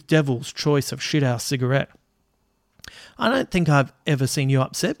smooth devil's choice of shithouse cigarette. "I don't think I've ever seen you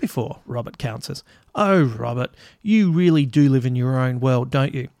upset before," Robert counters. "Oh, Robert, you really do live in your own world,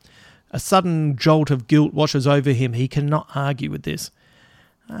 don't you?" A sudden jolt of guilt washes over him. He cannot argue with this.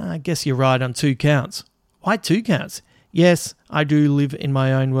 "I guess you're right on 2 counts." "Why 2 counts?" "Yes, I do live in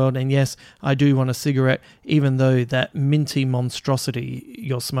my own world, and yes, I do want a cigarette, even though that minty monstrosity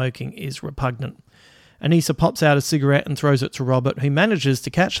you're smoking is repugnant." Anissa pops out a cigarette and throws it to Robert, who manages to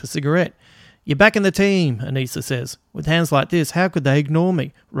catch the cigarette. "You're back in the team," Anissa says. "With hands like this, how could they ignore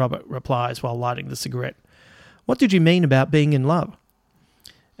me?" Robert replies while lighting the cigarette. "What did you mean about being in love?"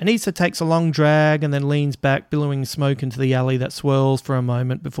 Anissa takes a long drag and then leans back, billowing smoke into the alley that swirls for a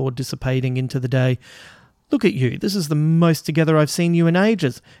moment before dissipating into the day. "Look at you. This is the most together I've seen you in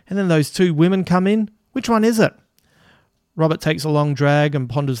ages. And then those 2 women come in. Which one is it?" Robert takes a long drag and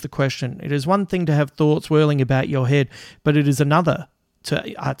ponders the question. It is one thing to have thoughts whirling about your head, but it is another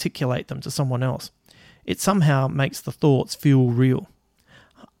to articulate them to someone else. It somehow makes the thoughts feel real.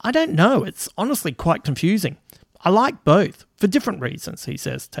 "I don't know. It's honestly quite confusing. I like both, for different reasons," he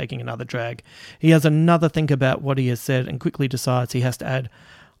says, taking another drag. He has another think about what he has said and quickly decides he has to add,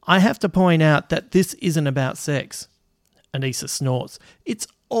 "I have to point out that this isn't about sex." Anissa snorts. "It's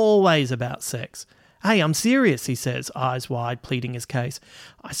always about sex." "Hey, I'm serious," he says, eyes wide, pleading his case.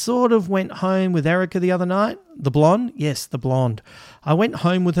 "I sort of went home with Erica the other night." "The blonde?" "Yes, the blonde. I went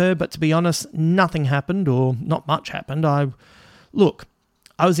home with her, but to be honest, nothing happened, or not much happened. I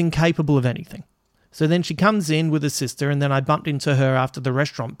was incapable of anything. So then she comes in with her sister, and then I bumped into her after the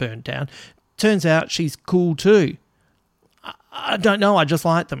restaurant burned down. Turns out she's cool too. I don't know, I just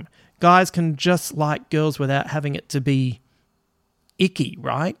like them. Guys can just like girls without having it to be icky,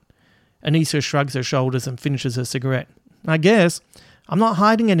 right?" Anissa shrugs her shoulders and finishes her cigarette. "I guess. I'm not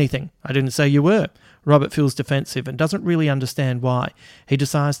hiding anything. I didn't say you were." Robert feels defensive and doesn't really understand why. He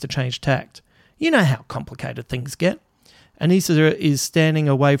decides to change tact. "You know how complicated things get." Anissa is standing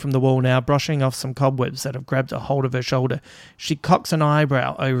away from the wall now, brushing off some cobwebs that have grabbed a hold of her shoulder. She cocks an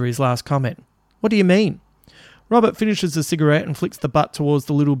eyebrow over his last comment. "What do you mean?" Robert finishes the cigarette and flicks the butt towards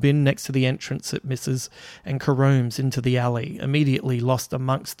the little bin next to the entrance it misses and caroms into the alley, immediately lost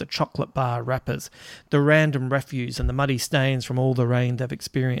amongst the chocolate bar wrappers, the random refuse and the muddy stains from all the rain they've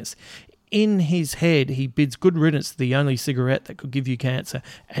experienced. In his head, he bids good riddance to the only cigarette that could give you cancer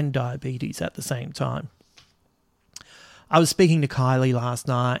and diabetes at the same time. "I was speaking to Kylie last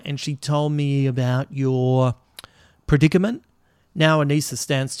night and she told me about your predicament." Now Anissa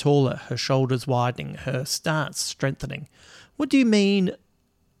stands taller, her shoulders widening, her stance strengthening. "What do you mean,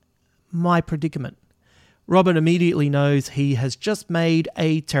 my predicament?" Robert immediately knows he has just made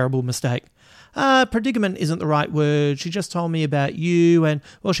a terrible mistake. Predicament isn't the right word. She just told me about you and,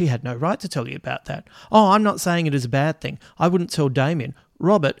 well, she had no right to tell you about that." "Oh, I'm not saying it is a bad thing. I wouldn't tell Damien."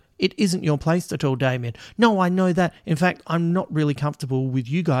 "Robert, it isn't your place to tell Damien." "No, I know that. In fact, I'm not really comfortable with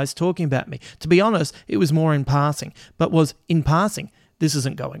you guys talking about me. To be honest, it was more in passing, but was in passing. This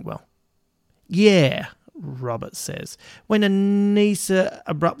isn't going well." "Yeah," Robert says. When Anissa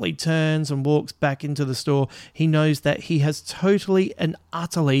abruptly turns and walks back into the store, he knows that he has totally and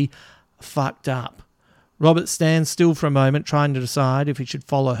utterly fucked up. Robert stands still for a moment, trying to decide if he should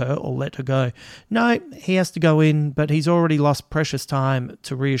follow her or let her go. No, he has to go in, but he's already lost precious time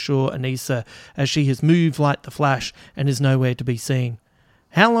to reassure Anissa, as she has moved like the Flash and is nowhere to be seen.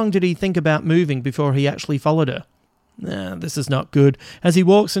 How long did he think about moving before he actually followed her? This is not good. As he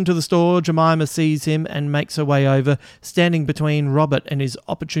walks into the store, Jemima sees him and makes her way over, standing between Robert and his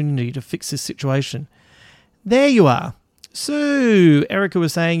opportunity to fix his situation. "There you are." So, Erica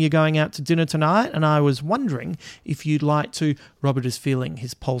was saying you're going out to dinner tonight, and I was wondering if you'd like to. Robert is feeling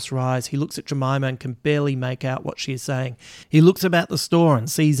his pulse rise. He looks at Jemima and can barely make out what she is saying. He looks about the store and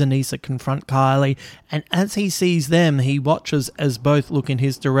sees Anissa confront Kylie, and as he sees them, he watches as both look in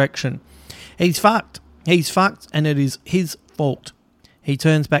his direction. He's fucked. He's fucked, and it is his fault. He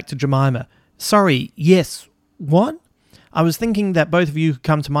turns back to Jemima. Sorry, yes, what? I was thinking that both of you could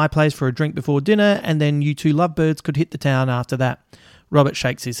come to my place for a drink before dinner, and then you two lovebirds could hit the town after that. Robert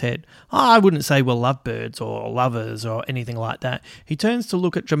shakes his head. I wouldn't say we're lovebirds or lovers or anything like that. He turns to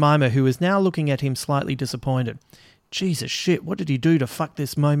look at Jemima, who is now looking at him slightly disappointed. Jesus shit, what did he do to fuck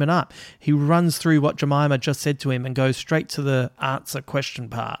this moment up? He runs through what Jemima just said to him and goes straight to the answer question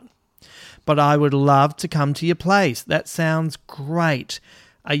part. But I would love to come to your place. That sounds great.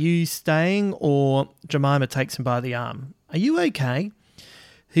 Are you staying? Or Jemima takes him by the arm. Are you okay?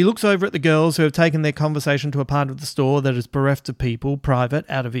 He looks over at the girls who have taken their conversation to a part of the store that is bereft of people, private,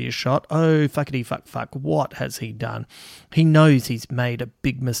 out of earshot. Oh, fuckity fuck, what has he done? He knows he's made a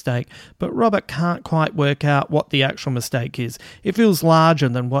big mistake, but Robert can't quite work out what the actual mistake is. It feels larger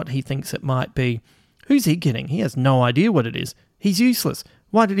than what he thinks it might be. Who's he kidding? He has no idea what it is. He's useless.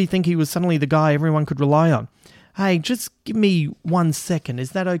 Why did he think he was suddenly the guy everyone could rely on? Hey, just give me 1 second,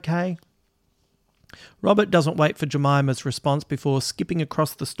 is that okay? Robert doesn't wait for Jemima's response before skipping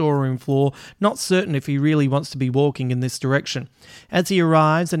across the storeroom floor, not certain if he really wants to be walking in this direction. As he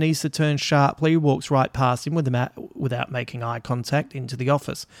arrives, Anissa turns sharply, walks right past him without making eye contact into the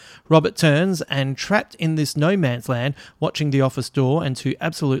office. Robert turns and, trapped in this no-man's land, watching the office door and to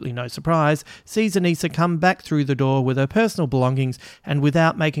absolutely no surprise, sees Anissa come back through the door with her personal belongings and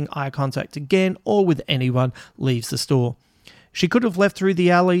without making eye contact again or with anyone, leaves the store. She could have left through the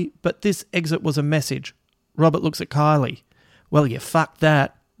alley, but this exit was a message. Robert looks at Kylie. Well, you fucked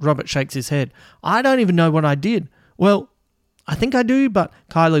that. Robert shakes his head. I don't even know what I did. Well, I think I do, but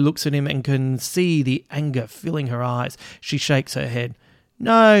Kylie looks at him and can see the anger filling her eyes. She shakes her head.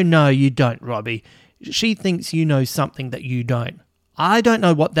 No, you don't, Robbie. She thinks you know something that you don't. I don't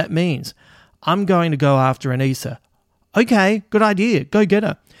know what that means. I'm going to go after Anissa. Okay, good idea. Go get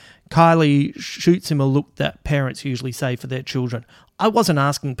her. Kylie shoots him a look that parents usually say for their children. I wasn't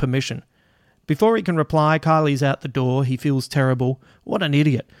asking permission. Before he can reply, Kylie's out the door. He feels terrible. What an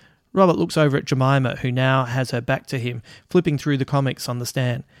idiot. Robert looks over at Jemima, who now has her back to him, flipping through the comics on the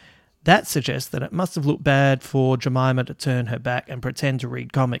stand. That suggests that it must have looked bad for Jemima to turn her back and pretend to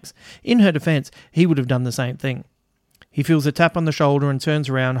read comics. In her defence, he would have done the same thing. He feels a tap on the shoulder and turns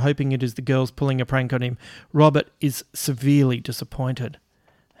around, hoping it is the girls pulling a prank on him. Robert is severely disappointed.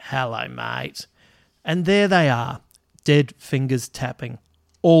 Hello, mate. And there they are, dead fingers tapping.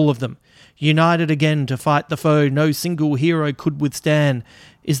 All of them, united again to fight the foe no single hero could withstand.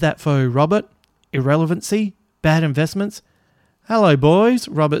 Is that foe Robert? Irrelevancy? Bad investments? Hello, boys,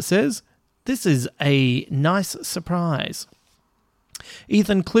 Robert says. This is a nice surprise.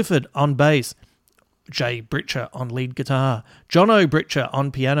 Ethan Clifford on bass, Jay Britcher on lead guitar, Jono Britcher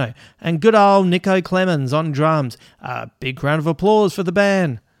on piano, and good old Nico Clemens on drums. A big round of applause for the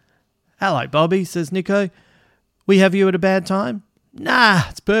band. Hello, Bobby, says Nico. We have you at a bad time? Nah,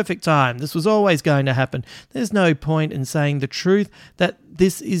 it's perfect time. This was always going to happen. There's no point in saying the truth that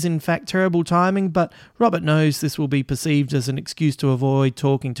this is in fact terrible timing, but Robert knows this will be perceived as an excuse to avoid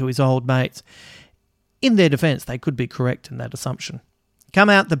talking to his old mates. In their defence, they could be correct in that assumption.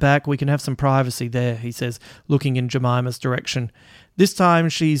 Come out the back, we can have some privacy there, he says, looking in Jemima's direction. This time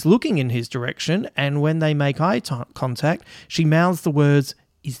she's looking in his direction, and when they make eye contact, she mouths the words,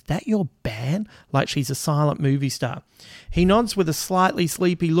 "Is that your band?" like she's a silent movie star. He nods with a slightly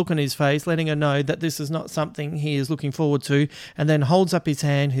sleepy look on his face, letting her know that this is not something he is looking forward to, and then holds up his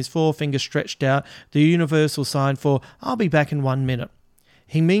hand, his forefinger stretched out, the universal sign for, "I'll be back in 1 minute."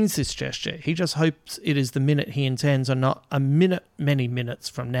 He means this gesture. He just hopes it is the minute he intends and not a minute many minutes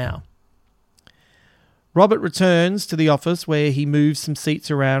from now. Robert returns to the office where he moves some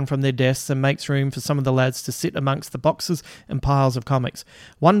seats around from their desks and makes room for some of the lads to sit amongst the boxes and piles of comics.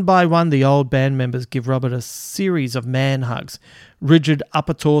 One by one, the old band members give Robert a series of man hugs. Rigid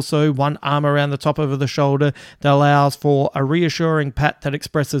upper torso, one arm around the top of the shoulder that allows for a reassuring pat that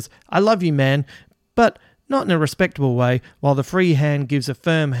expresses, "I love you, man," but not in a respectable way, while the free hand gives a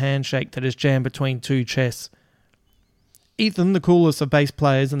firm handshake that is jammed between two chests. Ethan, the coolest of bass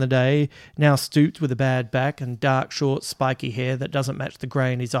players in the day, now stooped with a bad back and dark, short, spiky hair that doesn't match the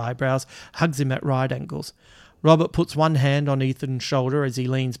grey in his eyebrows, hugs him at right angles. Robert puts one hand on Ethan's shoulder as he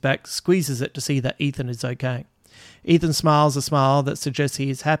leans back, squeezes it to see that Ethan is okay. Ethan smiles a smile that suggests he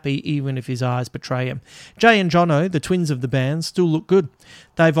is happy even if his eyes betray him. Jay and Jono, the twins of the band, still look good.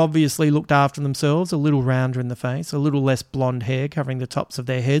 They've obviously looked after themselves, a little rounder in the face, a little less blonde hair covering the tops of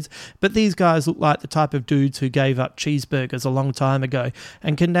their heads, but these guys look like the type of dudes who gave up cheeseburgers a long time ago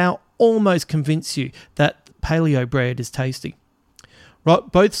and can now almost convince you that paleo bread is tasty.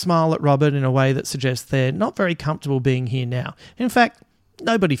 Both smile at Robert in a way that suggests they're not very comfortable being here now. In fact,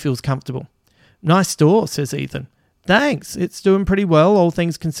 nobody feels comfortable. "Nice store," says Ethan. "Thanks, it's doing pretty well, all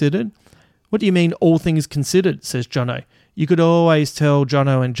things considered." "What do you mean, all things considered?" says Jono. You could always tell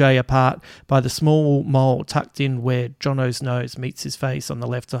Jono and Jay apart by the small mole tucked in where Jono's nose meets his face on the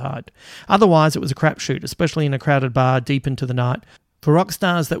left side. Otherwise, it was a crapshoot, especially in a crowded bar deep into the night. For rock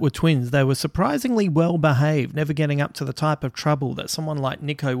stars that were twins, they were surprisingly well behaved, never getting up to the type of trouble that someone like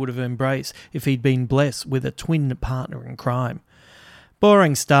Nico would have embraced if he'd been blessed with a twin partner in crime.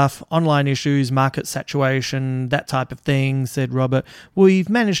 "Boring stuff, online issues, market saturation, that type of thing," said Robert. "We've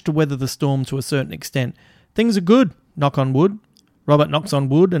managed to weather the storm to a certain extent. Things are good, knock on wood." Robert knocks on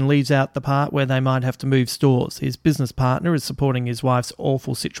wood and leaves out the part where they might have to move stores. His business partner is supporting his wife's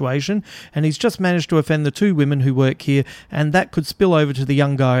awful situation, and he's just managed to offend the 2 women who work here, and that could spill over to the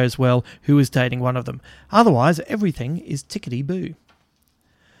young guy as well, who is dating one of them. Otherwise, everything is tickety-boo.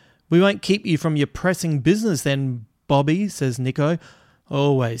 "We won't keep you from your pressing business then, Bobby," says Nico.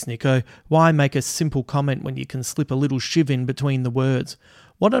 "Always, Nico. Why make a simple comment when you can slip a little shiv in between the words?"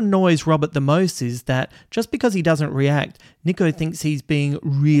 What annoys Robert the most is that just because he doesn't react, Nico thinks he's being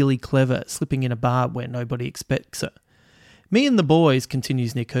really clever, slipping in a bar where nobody expects it. "Me and the boys,"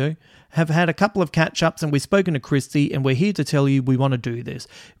 continues Nico, "have had a couple of catch-ups and we've spoken to Christy, and we're here to tell you we want to do this.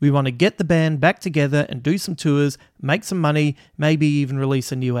 We want to get the band back together and do some tours, make some money, maybe even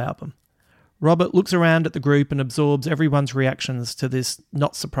release a new album." Robert looks around at the group and absorbs everyone's reactions to this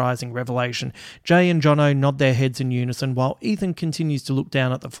not surprising revelation. Jay and Jono nod their heads in unison while Ethan continues to look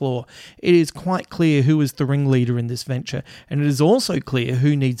down at the floor. It is quite clear who is the ringleader in this venture, and it is also clear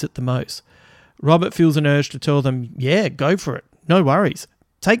who needs it the most. Robert feels an urge to tell them, "Yeah, go for it. No worries.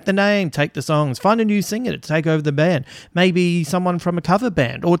 Take the name, take the songs, find a new singer to take over the band. Maybe someone from a cover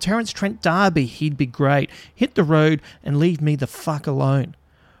band, or Terence Trent D'Arby, he'd be great. Hit the road and leave me the fuck alone."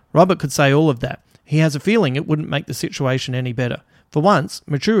 Robert could say all of that. He has a feeling it wouldn't make the situation any better. For once,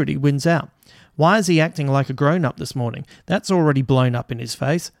 maturity wins out. Why is he acting like a grown-up this morning? That's already blown up in his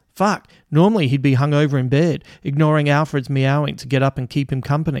face. Fuck, normally he'd be hungover in bed, ignoring Alfred's meowing to get up and keep him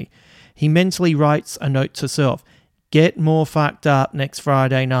company. He mentally writes a note to self. Get more fucked up next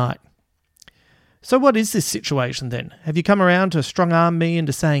Friday night. So what is this situation then? Have you come around to strong-arm me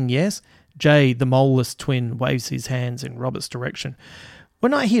into saying yes? Jay, the moleless twin, waves his hands in Robert's direction. "We're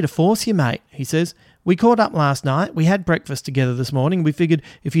not here to force you, mate," he says. "We caught up last night. We had breakfast together this morning. We figured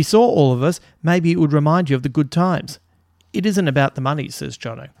if you saw all of us, maybe it would remind you of the good times." "It isn't about the money," says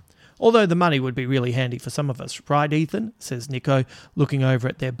Jono. "Although the money would be really handy for some of us, right, Ethan?" says Nico, looking over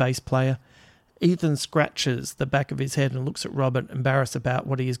at their bass player. Ethan scratches the back of his head and looks at Robert, embarrassed about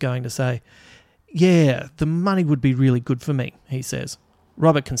what he is going to say. "Yeah, the money would be really good for me," he says.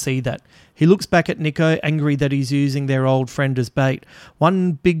 Robert can see that. He looks back at Nico, angry that he's using their old friend as bait.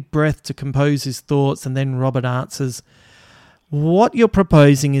 One big breath to compose his thoughts, and then Robert answers, "What you're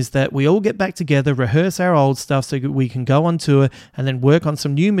proposing is that we all get back together, rehearse our old stuff so we can go on tour, and then work on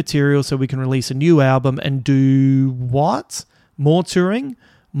some new material so we can release a new album and do what? More touring?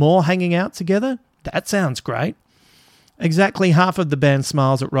 More hanging out together? That sounds great." Exactly half of the band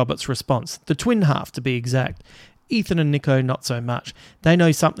smiles at Robert's response, the twin half to be exact. Ethan and Nico not so much. They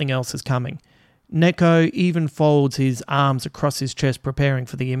know something else is coming. Nico even folds his arms across his chest, preparing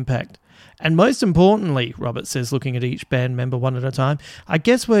for the impact. "And most importantly," Robert says, looking at each band member one at a time, "I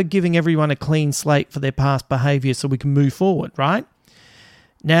guess we're giving everyone a clean slate for their past behaviour so we can move forward, right?"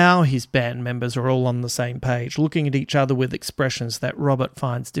 Now his band members are all on the same page, looking at each other with expressions that Robert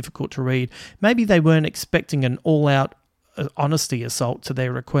finds difficult to read. Maybe they weren't expecting an all-out honesty assault to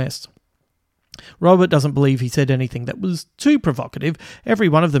their request. Robert doesn't believe he said anything that was too provocative. Every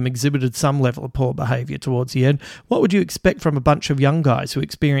one of them exhibited some level of poor behaviour towards the end. What would you expect from a bunch of young guys who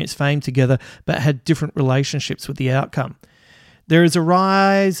experienced fame together but had different relationships with the outcome? There is a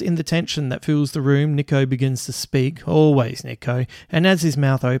rise in the tension that fills the room. Nico begins to speak. Always Nico. And as his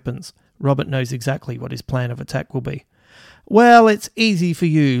mouth opens, Robert knows exactly what his plan of attack will be. "Well, it's easy for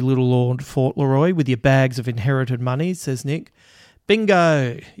you, little Lord Fauntleroy, with your bags of inherited money," says Nick.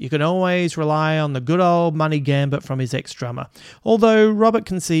 "Bingo! You can always rely on the good old money gambit from his ex-drummer." Although Robert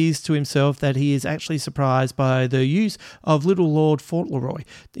concedes to himself that he is actually surprised by the use of little Lord Fauntleroy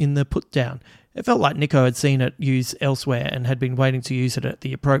in the put-down. It felt like Nico had seen it used elsewhere and had been waiting to use it at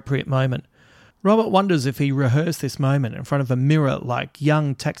the appropriate moment. Robert wonders if he rehearsed this moment in front of a mirror like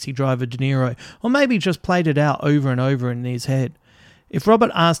young taxi driver De Niro, or maybe just played it out over and over in his head. If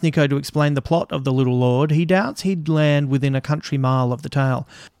Robert asked Nico to explain the plot of The Little Lord, he doubts he'd land within a country mile of the tale.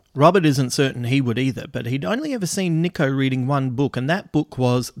 Robert isn't certain he would either, but he'd only ever seen Nico reading one book, and that book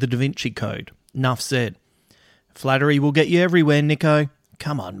was The Da Vinci Code. Nuff said. Flattery will get you everywhere, Nico.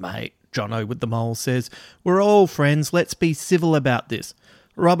 Come on, mate, Jono with the mole says. We're all friends, let's be civil about this.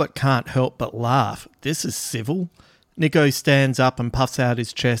 Robert can't help but laugh. This is civil? Nico stands up and puffs out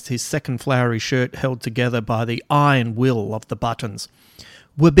his chest, his second flowery shirt held together by the iron will of the buttons.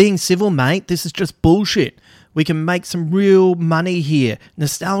 We're being civil, mate. This is just bullshit. We can make some real money here.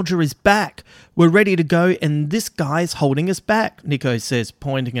 Nostalgia is back. We're ready to go, and this guy's holding us back, Nico says,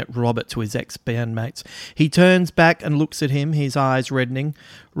 pointing at Robert to his ex-bandmates. He turns back and looks at him, his eyes reddening.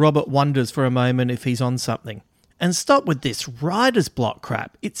 Robert wonders for a moment if he's on something. And stop with this writer's block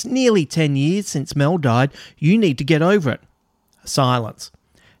crap. It's nearly 10 years since Mel died. You need to get over it. Silence.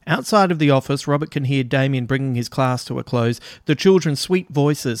 Outside of the office, Robert can hear Damien bringing his class to a close, the children's sweet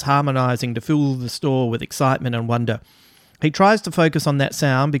voices harmonising to fill the store with excitement and wonder. He tries to focus on that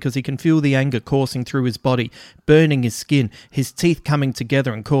sound because he can feel the anger coursing through his body, burning his skin, his teeth coming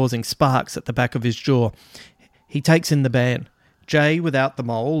together and causing sparks at the back of his jaw. He takes in the band. Jay, without the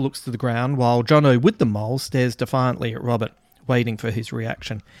mole, looks to the ground, while Jono, with the mole, stares defiantly at Robert, waiting for his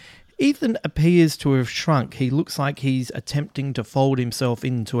reaction. Ethan appears to have shrunk. He looks like he's attempting to fold himself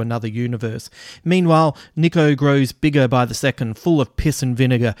into another universe. Meanwhile, Nico grows bigger by the second, full of piss and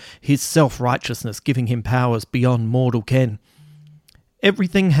vinegar, his self-righteousness giving him powers beyond mortal ken.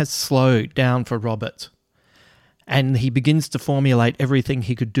 Everything has slowed down for Robert, and he begins to formulate everything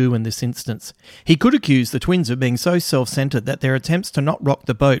he could do in this instance. He could accuse the twins of being so self-centered that their attempts to not rock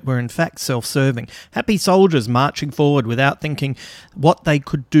the boat were in fact self-serving, happy soldiers marching forward without thinking what they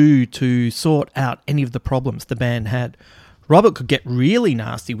could do to sort out any of the problems the band had. Robert could get really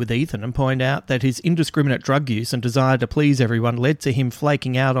nasty with Ethan and point out that his indiscriminate drug use and desire to please everyone led to him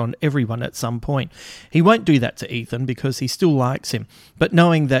flaking out on everyone at some point. He won't do that to Ethan because he still likes him, but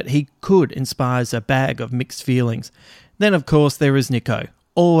knowing that he could inspires a bag of mixed feelings. Then, of course, there is Nico.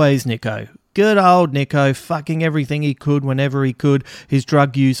 Always Nico. Good old Nico, fucking everything he could whenever he could. His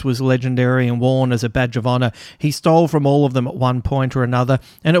drug use was legendary and worn as a badge of honour. He stole from all of them at one point or another,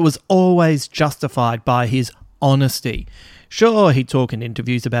 and it was always justified by his honesty. Sure, he'd talk in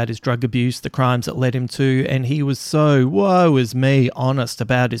interviews about his drug abuse, the crimes it led him to, and he was so, woe is me, honest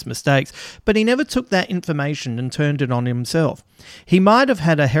about his mistakes, but he never took that information and turned it on himself. He might have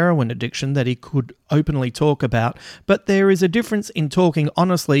had a heroin addiction that he could openly talk about, but there is a difference in talking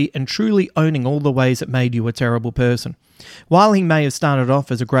honestly and truly owning all the ways it made you a terrible person. While he may have started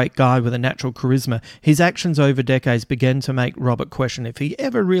off as a great guy with a natural charisma, his actions over decades began to make Robert question if he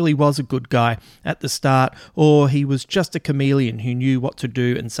ever really was a good guy at the start, or he was just a chameleon who knew what to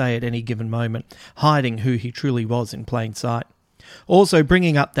do and say at any given moment, hiding who he truly was in plain sight. Also,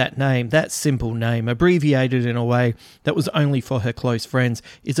 bringing up that name, that simple name, abbreviated in a way that was only for her close friends,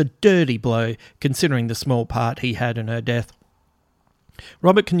 is a dirty blow, considering the small part he had in her death.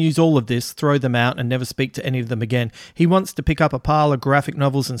 Robert can use all of this, throw them out, and never speak to any of them again. He wants to pick up a pile of graphic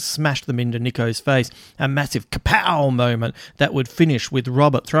novels and smash them into Nico's face, a massive kapow moment that would finish with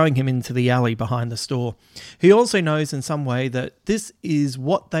Robert throwing him into the alley behind the store. He also knows in some way that this is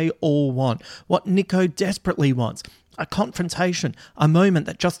what they all want, what Nico desperately wants. A confrontation, a moment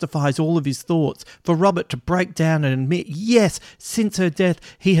that justifies all of his thoughts, for Robert to break down and admit, yes, since her death,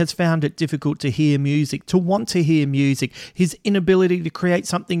 he has found it difficult to hear music, to want to hear music. His inability to create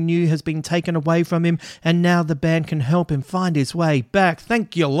something new has been taken away from him, and now the band can help him find his way back.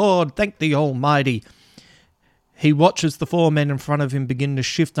 Thank you, Lord. Thank the Almighty. He watches the four men in front of him begin to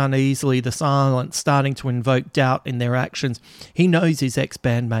shift uneasily, the silence starting to invoke doubt in their actions. He knows his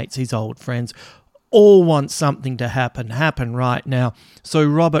ex-bandmates, his old friends, all want something to happen right now. So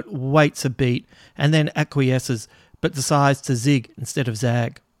Robert waits a beat and then acquiesces, but decides to zig instead of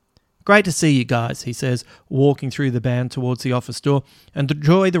zag. Great to see you guys, he says, walking through the band towards the office door, and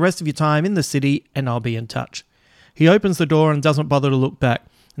enjoy the rest of your time in the city and I'll be in touch. He opens the door and doesn't bother to look back,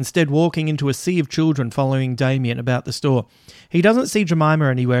 instead walking into a sea of children following Damien about the store. He doesn't see Jemima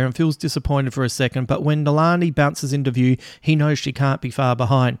anywhere and feels disappointed for a second, but when Nalani bounces into view, he knows she can't be far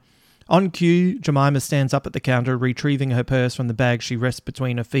behind. On cue, Jemima stands up at the counter, retrieving her purse from the bag she rests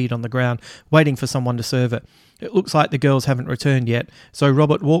between her feet on the ground, waiting for someone to serve it. It looks like the girls haven't returned yet, so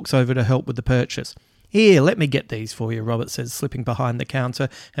Robert walks over to help with the purchase. Here, let me get these for you, Robert says, slipping behind the counter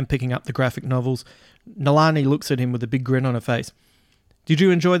and picking up the graphic novels. Nalani looks at him with a big grin on her face. Did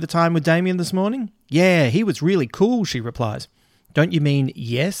you enjoy the time with Damien this morning? Yeah, he was really cool, she replies. Don't you mean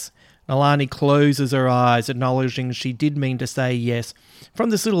yes? Nalani closes her eyes, acknowledging she did mean to say yes. From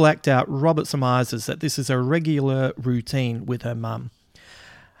this little act out, Robert surmises that this is a regular routine with her mum.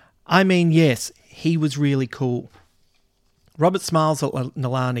 I mean, yes, he was really cool. Robert smiles at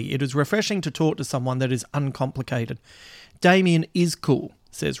Nalani. It is refreshing to talk to someone that is uncomplicated. Damien is cool,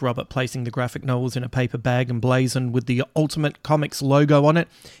 says Robert, placing the graphic novels in a paper bag emblazoned with the Ultimate Comics logo on it.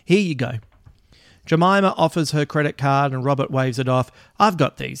 Here you go. Jemima offers her credit card and Robert waves it off. I've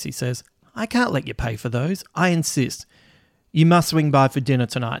got these, he says. I can't let you pay for those. I insist. You must swing by for dinner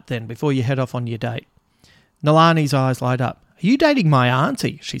tonight then, before you head off on your date. Nalani's eyes light up. Are you dating my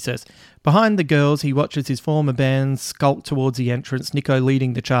auntie? She says. Behind the girls, he watches his former band skulk towards the entrance, Nico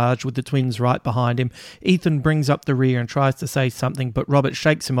leading the charge with the twins right behind him. Ethan brings up the rear and tries to say something, but Robert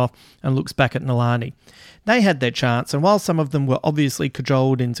shakes him off and looks back at Nalani. They had their chance, and while some of them were obviously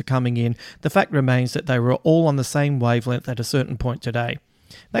cajoled into coming in, the fact remains that they were all on the same wavelength at a certain point today.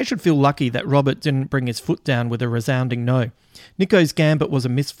 They should feel lucky that Robert didn't bring his foot down with a resounding no. Nico's gambit was a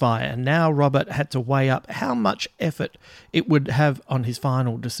misfire, and now Robert had to weigh up how much effort it would have on his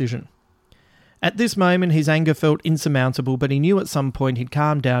final decision. At this moment, his anger felt insurmountable, but he knew at some point he'd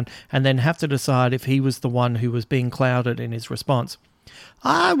calm down and then have to decide if he was the one who was being clouded in his response.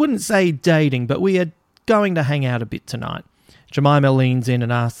 I wouldn't say dating, but we are going to hang out a bit tonight. Jemima leans in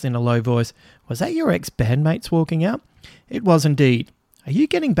and asks in a low voice, was that your ex-bandmates walking out? It was indeed. Are you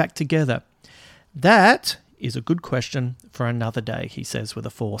getting back together? That is a good question for another day, he says with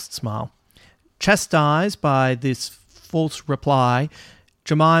a forced smile. Chastised by this false reply,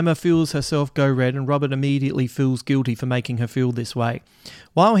 Jemima feels herself go red and Robert immediately feels guilty for making her feel this way.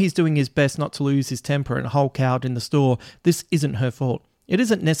 While he's doing his best not to lose his temper and hulk out in the store, this isn't her fault. It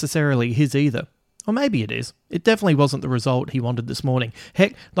isn't necessarily his either. Or maybe it is. It definitely wasn't the result he wanted this morning.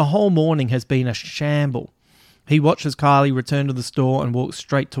 Heck, the whole morning has been a shamble. He watches Kylie return to the store and walks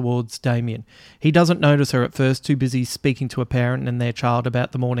straight towards Damien. He doesn't notice her at first, too busy speaking to a parent and their child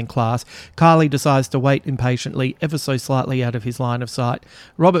about the morning class. Kylie decides to wait impatiently, ever so slightly out of his line of sight.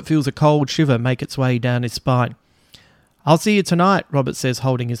 Robert feels a cold shiver make its way down his spine. I'll see you tonight, Robert says,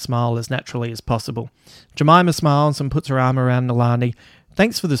 holding his smile as naturally as possible. Jemima smiles and puts her arm around Nalani.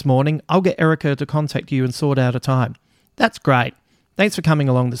 Thanks for this morning. I'll get Erica to contact you and sort out a time. That's great. Thanks for coming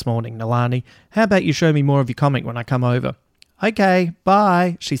along this morning, Nalani. How about you show me more of your comic when I come over? Okay,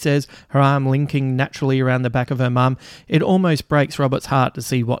 bye, she says, her arm linking naturally around the back of her mum. It almost breaks Robert's heart to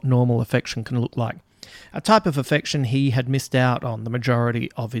see what normal affection can look like. A type of affection he had missed out on the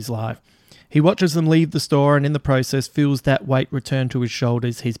majority of his life. He watches them leave the store and in the process feels that weight return to his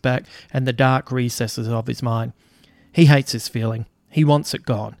shoulders, his back, and the dark recesses of his mind. He hates this feeling. He wants it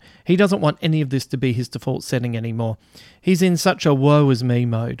gone. He doesn't want any of this to be his default setting anymore. He's in such a woe-is-me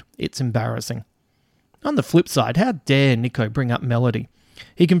mode. It's embarrassing. On the flip side, how dare Nico bring up Melody?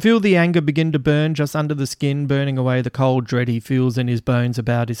 He can feel the anger begin to burn just under the skin, burning away the cold dread he feels in his bones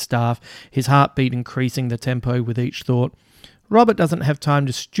about his staff, his heartbeat increasing the tempo with each thought. Robert doesn't have time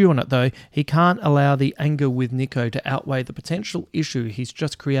to stew on it, though. He can't allow the anger with Nico to outweigh the potential issue he's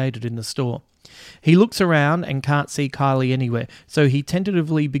just created in the store. He looks around and can't see Kylie anywhere, so he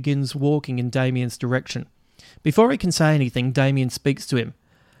tentatively begins walking in Damien's direction. Before he can say anything, Damien speaks to him.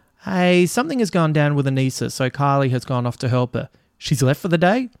 Hey, something has gone down with Anissa, so Kylie has gone off to help her. She's left for the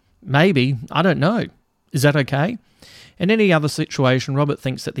day? Maybe. I don't know. Is that okay? In any other situation, Robert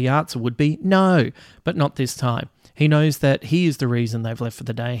thinks that the answer would be no, but not this time. He knows that he is the reason they've left for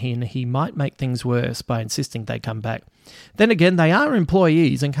the day, and he might make things worse by insisting they come back. Then again, they are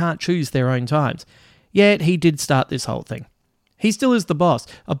employees and can't choose their own times. Yet he did start this whole thing. He still is the boss,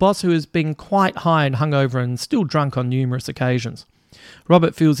 a boss who has been quite high and hungover and still drunk on numerous occasions.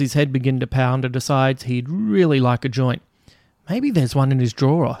 Robert feels his head begin to pound and decides he'd really like a joint. Maybe there's one in his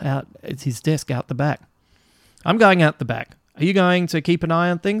drawer out at his desk out the back. I'm going out the back. Are you going to keep an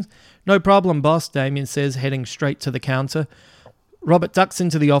eye on things? No problem, boss, Damien says, heading straight to the counter. Robert ducks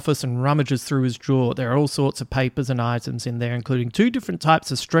into the office and rummages through his drawer. There are all sorts of papers and items in there, including 2 different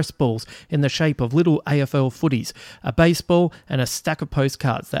types of stress balls in the shape of little AFL footies, a baseball, and a stack of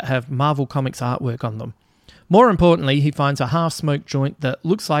postcards that have Marvel Comics artwork on them. More importantly, he finds a half-smoked joint that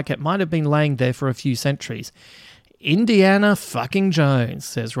looks like it might have been laying there for a few centuries. Indiana fucking Jones,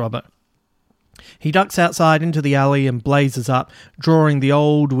 says Robert. He ducks outside into the alley and blazes up, drawing the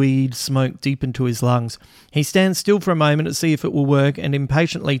old weed smoke deep into his lungs. He stands still for a moment to see if it will work and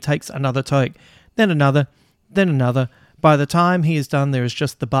impatiently takes another toke. Then another, then another. By the time he is done, there is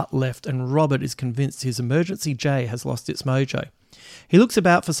just the butt left, and Robert is convinced his emergency J has lost its mojo. He looks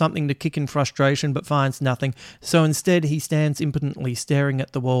about for something to kick in frustration but finds nothing, so instead he stands impotently staring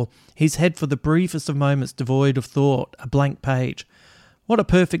at the wall, his head for the briefest of moments devoid of thought, a blank page. What a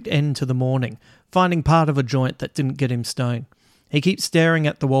perfect end to the morning, finding part of a joint that didn't get him stoned. He keeps staring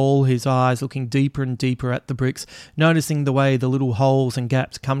at the wall, his eyes looking deeper and deeper at the bricks, noticing the way the little holes and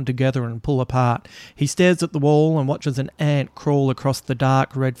gaps come together and pull apart. He stares at the wall and watches an ant crawl across the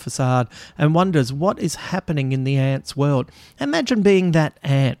dark red facade and wonders what is happening in the ant's world. Imagine being that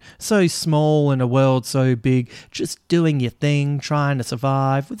ant, so small in a world so big, just doing your thing, trying to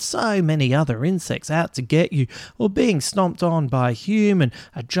survive, with so many other insects out to get you, or being stomped on by a human,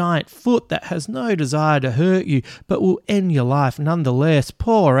 a giant foot that has no desire to hurt you, but will end your life nonetheless.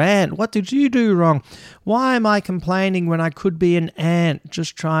 Poor ant, what did you do wrong? Why am I complaining when I could be an ant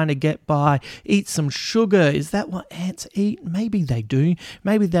just trying to get by? Eat some sugar. Is that what ants eat? Maybe they do.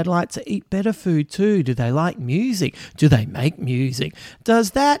 Maybe they'd like to eat better food too. Do they like music? Do they make music?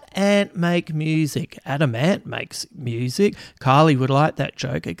 Does that ant make music? Adam Ant makes music. Kylie would like that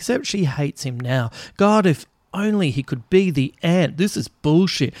joke, except she hates him now. God, if only he could be the ant. This is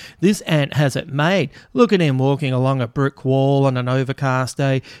bullshit. This ant has it made. Look at him walking along a brick wall on an overcast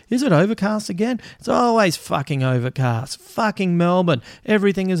day. Is it overcast again? It's always fucking overcast. Fucking Melbourne.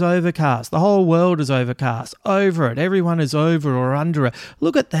 Everything is overcast. The whole world is overcast. Over it. Everyone is over or under it.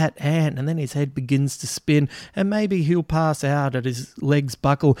 Look at that ant. And then his head begins to spin and maybe he'll pass out at his legs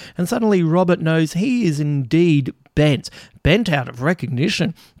buckle and suddenly Robert knows he is indeed bent out of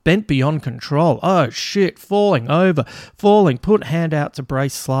recognition, bent beyond control. Oh shit, falling over, put hand out to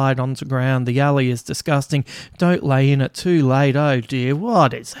brace, slide onto ground. The alley is disgusting. Don't lay in it, too late. Oh dear,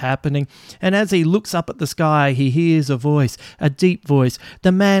 what is happening? And as he looks up at the sky, he hears a voice, a deep voice,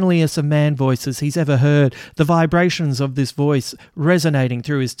 the manliest of man voices he's ever heard. The vibrations of this voice resonating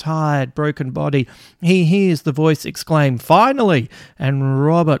through his tired, broken body. He hears the voice exclaim, "Finally!" And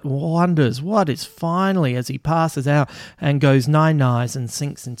Robert wonders what is finally as he passes out and goes nine-eyes and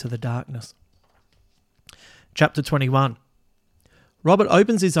sinks into the darkness. Chapter 21. Robert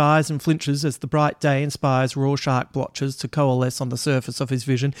opens his eyes and flinches as the bright day inspires Rorschach blotches to coalesce on the surface of his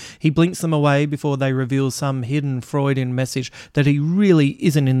vision. He blinks them away before they reveal some hidden Freudian message that he really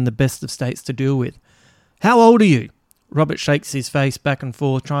isn't in the best of states to deal with. "How old are you?" Robert shakes his face back and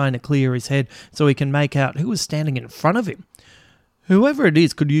forth, trying to clear his head so he can make out who is standing in front of him. Whoever it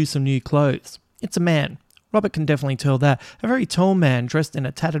is could use some new clothes. It's a man. Robert can definitely tell that. A very tall man dressed in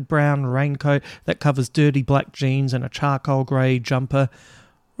a tattered brown raincoat that covers dirty black jeans and a charcoal grey jumper.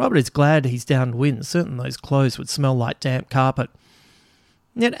 Robert is glad he's downwind. Certain those clothes would smell like damp carpet.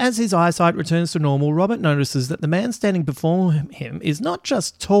 Yet as his eyesight returns to normal, Robert notices that the man standing before him is not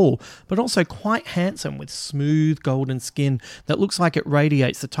just tall, but also quite handsome with smooth golden skin that looks like it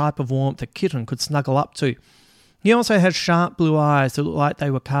radiates the type of warmth a kitten could snuggle up to. He also has sharp blue eyes that look like they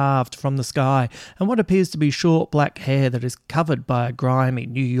were carved from the sky, and what appears to be short black hair that is covered by a grimy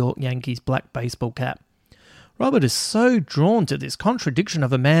New York Yankees black baseball cap. Robert is so drawn to this contradiction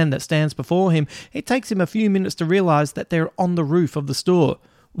of a man that stands before him, it takes him a few minutes to realise that they're on the roof of the store.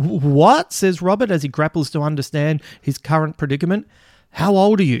 "What?" says Robert as he grapples to understand his current predicament. "How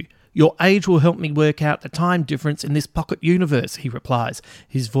old are you? Your age will help me work out the time difference in this pocket universe," he replies,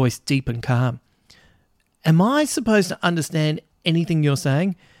 his voice deep and calm. "Am I supposed to understand anything you're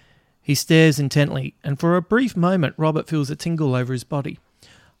saying?" He stares intently, and for a brief moment Robert feels a tingle over his body.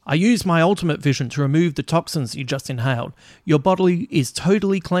 "I used my ultimate vision to remove the toxins you just inhaled. Your body is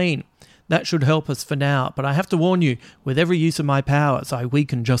totally clean. That should help us for now, but I have to warn you, with every use of my powers, I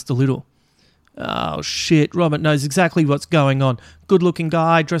weaken just a little." Oh shit, Robert knows exactly what's going on. Good-looking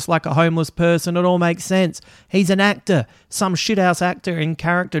guy, dressed like a homeless person, it all makes sense. He's an actor, some shithouse actor in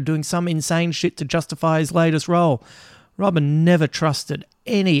character doing some insane shit to justify his latest role. Robert never trusted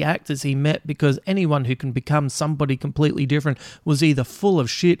any actors he met because anyone who can become somebody completely different was either full of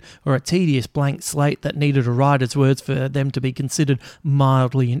shit or a tedious blank slate that needed a writer's words for them to be considered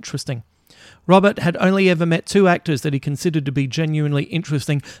mildly interesting. Robert had only ever met two actors that he considered to be genuinely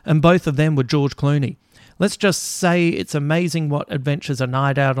interesting, and both of them were George Clooney. Let's just say it's amazing what adventures a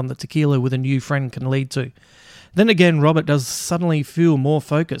night out on the tequila with a new friend can lead to. Then again, Robert does suddenly feel more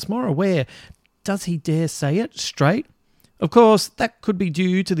focused, more aware. Does he dare say it straight? Of course, that could be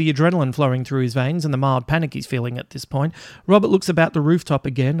due to the adrenaline flowing through his veins and the mild panic he's feeling at this point. Robert looks about the rooftop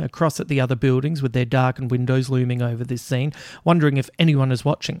again, across at the other buildings with their darkened windows looming over this scene, wondering if anyone is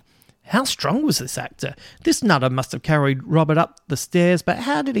watching. How strong was this actor? This nutter must have carried Robert up the stairs, but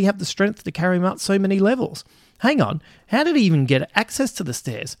how did he have the strength to carry him up so many levels? Hang on, how did he even get access to the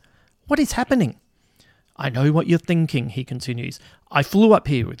stairs? What is happening? "I know what you're thinking," he continues. "I flew up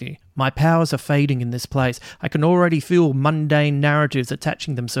here with you. My powers are fading in this place. I can already feel mundane narratives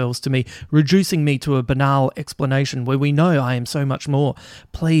attaching themselves to me, reducing me to a banal explanation where we know I am so much more.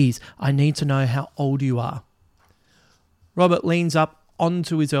 Please, I need to know how old you are." Robert leans up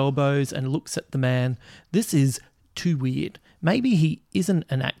onto his elbows and looks at the man. This is too weird. Maybe he isn't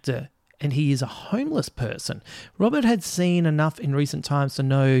an actor and he is a homeless person. Robert had seen enough in recent times to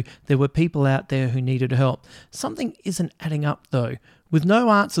know there were people out there who needed help. Something isn't adding up, though. With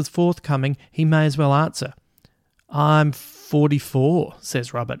no answers forthcoming, he may as well answer. I'm 44,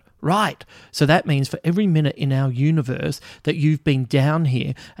 says Robert. Right, so that means for every minute in our universe that you've been down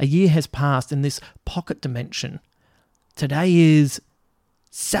here, a year has passed in this pocket dimension. Today is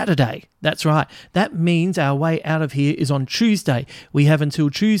Saturday. That's right. That means our way out of here is on Tuesday. We have until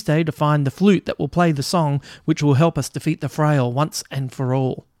Tuesday to find the flute that will play the song which will help us defeat the Frail once and for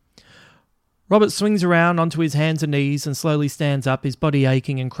all. Robert swings around onto his hands and knees and slowly stands up, his body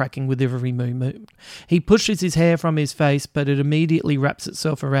aching and cracking with every movement. He pushes his hair from his face, but it immediately wraps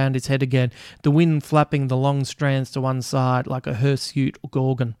itself around his head again, the wind flapping the long strands to one side like a hirsute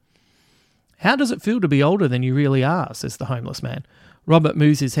gorgon. How does it feel to be older than you really are, says the homeless man. Robert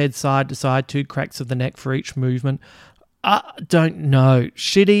moves his head side to side, 2 cracks of the neck for each movement. I don't know.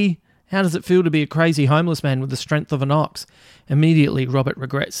 Shitty? How does it feel to be a crazy homeless man with the strength of an ox? Immediately, Robert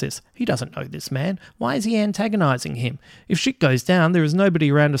regrets this. He doesn't know this man. Why is he antagonising him? If shit goes down, there is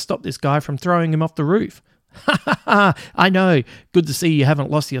nobody around to stop this guy from throwing him off the roof. Ha ha ha! I know. Good to see you haven't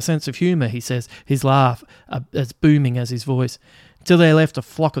lost your sense of humour, he says, his laugh as booming as his voice. Till they left, a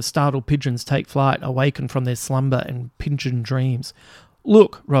flock of startled pigeons take flight, awakened from their slumber and pigeon dreams.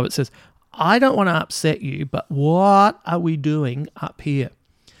 Look, Robert says, I don't want to upset you, but what are we doing up here?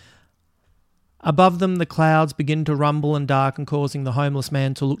 Above them, the clouds begin to rumble and darken, causing the homeless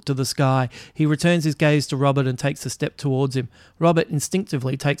man to look to the sky. He returns his gaze to Robert and takes a step towards him. Robert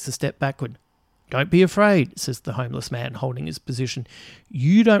instinctively takes a step backward. Don't be afraid, says the homeless man, holding his position.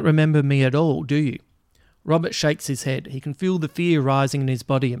 You don't remember me at all, do you? Robert shakes his head. He can feel the fear rising in his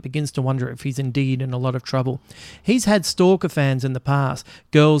body and begins to wonder if he's indeed in a lot of trouble. He's had stalker fans in the past,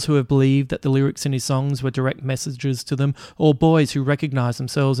 girls who have believed that the lyrics in his songs were direct messages to them, or boys who recognised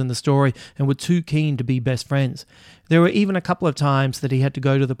themselves in the story and were too keen to be best friends. There were even a couple of times that he had to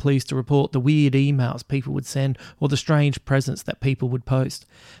go to the police to report the weird emails people would send or the strange presents that people would post.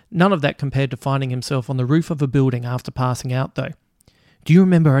 None of that compared to finding himself on the roof of a building after passing out, though. Do you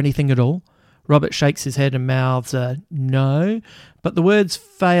remember anything at all? Robert shakes his head and mouths no, but the words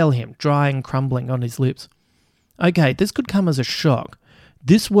fail him, dry and crumbling on his lips. Okay, this could come as a shock.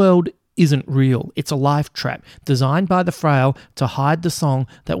 This world isn't real. It's a life trap designed by the Frail to hide the song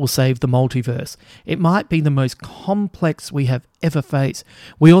that will save the multiverse. It might be the most complex we have ever faced.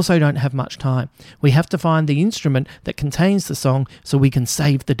 We also don't have much time. We have to find the instrument that contains the song so we can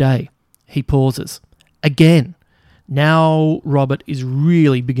save the day. He pauses. Again. Now Robert is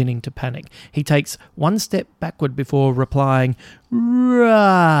really beginning to panic. He takes one step backward before replying,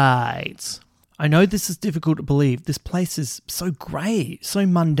 Right. I know this is difficult to believe. This place is so grey, so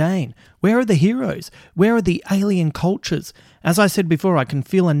mundane. Where are the heroes? Where are the alien cultures? As I said before, I can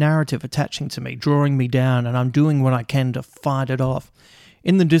feel a narrative attaching to me, drawing me down, and I'm doing what I can to fight it off.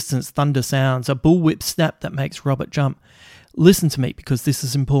 In the distance, thunder sounds, a bullwhip snap that makes Robert jump. Listen to me, because this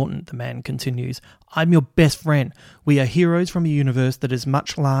is important, the man continues. I'm your best friend. We are heroes from a universe that is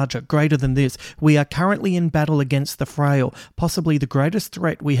much larger, greater than this. We are currently in battle against the Frail, possibly the greatest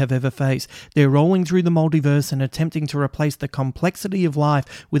threat we have ever faced. They're rolling through the multiverse and attempting to replace the complexity of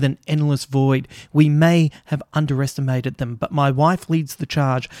life with an endless void. We may have underestimated them, but my wife leads the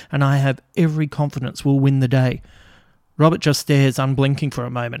charge, and I have every confidence we'll win the day. Robert just stares, unblinking for a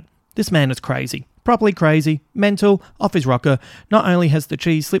moment. This man is crazy. Properly crazy, mental, off his rocker. Not only has the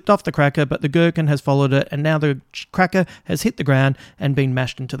cheese slipped off the cracker, but the gherkin has followed it, and now the cracker has hit the ground and been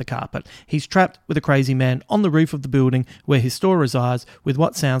mashed into the carpet. He's trapped with a crazy man on the roof of the building where his store resides, with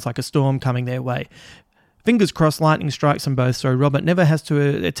what sounds like a storm coming their way. Fingers crossed lightning strikes them both, so Robert never has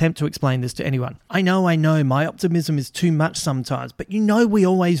to attempt to explain this to anyone. I know, my optimism is too much sometimes, but you know we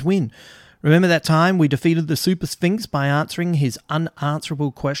always win. Remember that time we defeated the Super Sphinx by answering his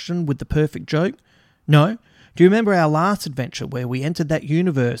unanswerable question with the perfect joke? No? Do you remember our last adventure where we entered that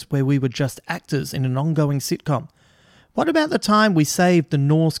universe where we were just actors in an ongoing sitcom? What about the time we saved the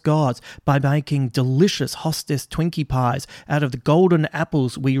Norse gods by making delicious hostess Twinkie pies out of the golden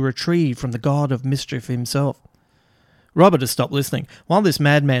apples we retrieved from the god of mischief himself? Robert has stopped listening. While this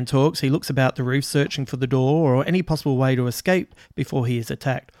madman talks, he looks about the roof searching for the door or any possible way to escape before he is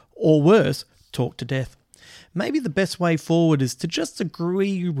attacked. Or worse, talk to death. Maybe the best way forward is to just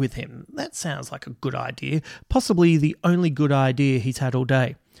agree with him. That sounds like a good idea, possibly the only good idea he's had all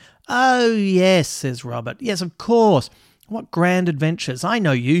day. Oh, yes, says Robert. Yes, of course. What grand adventures. I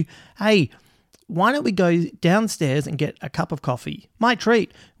know you. Hey, why don't we go downstairs and get a cup of coffee? My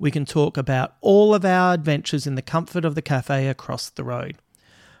treat. We can talk about all of our adventures in the comfort of the cafe across the road.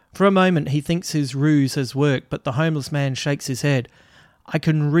 For a moment, he thinks his ruse has worked, but the homeless man shakes his head. I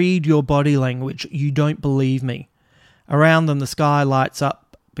can read your body language. You don't believe me. Around them, the sky lights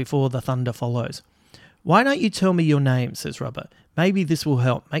up before the thunder follows. Why don't you tell me your name, says Robert. Maybe this will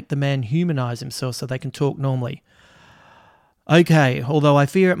help make the man humanize himself so they can talk normally. Okay, although I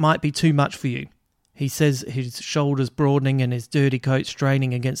fear it might be too much for you, he says, his shoulders broadening and his dirty coat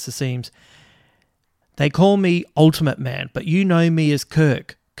straining against the seams. They call me Ultimate Man, but you know me as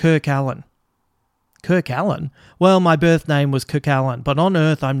Kirk Allen. Kirk Allen? Well, my birth name was Kirk Allen, but on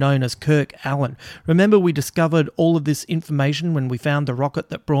Earth I'm known as Kirk Allen. Remember we discovered all of this information when we found the rocket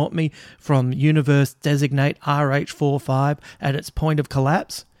that brought me from Universe Designate RH45 at its point of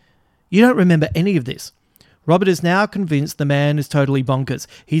collapse? You don't remember any of this. Robert is now convinced the man is totally bonkers.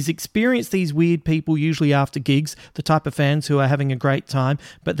 He's experienced these weird people usually after gigs, the type of fans who are having a great time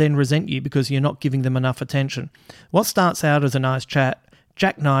but then resent you because you're not giving them enough attention. What starts out as a nice chat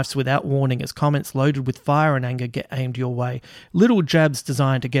jackknifes without warning as comments loaded with fire and anger get aimed your way. Little jabs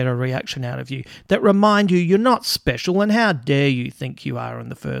designed to get a reaction out of you that remind you you're not special and how dare you think you are in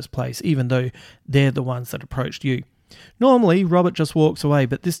the first place, even though they're the ones that approached you. Normally, Robert just walks away,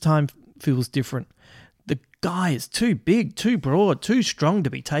 but this time feels different. The guy is too big, too broad, too strong to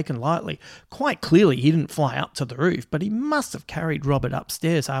be taken lightly. Quite clearly he didn't fly up to the roof, but he must have carried Robert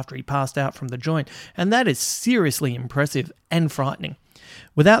upstairs after he passed out from the joint, and that is seriously impressive and frightening.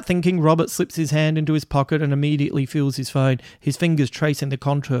 Without thinking, Robert slips his hand into his pocket and immediately feels his phone, his fingers tracing the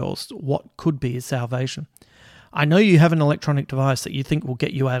contours to what could be his salvation. I know you have an electronic device that you think will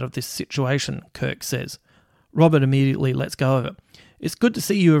get you out of this situation, Kirk says. Robert immediately lets go of it. It's good to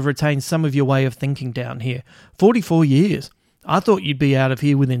see you have retained some of your way of thinking down here. 44 years. I thought you'd be out of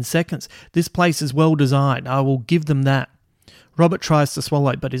here within seconds. This place is well designed. I will give them that. Robert tries to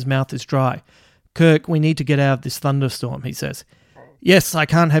swallow, but his mouth is dry. Kirk, we need to get out of this thunderstorm, he says. Yes, I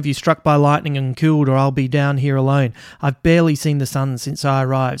can't have you struck by lightning and killed or I'll be down here alone. I've barely seen the sun since I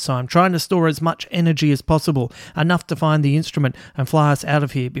arrived, so I'm trying to store as much energy as possible, enough to find the instrument and fly us out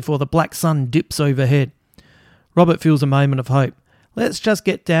of here before the black sun dips overhead. Robert feels a moment of hope. Let's just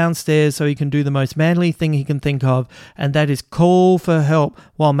get downstairs so he can do the most manly thing he can think of, and that is call for help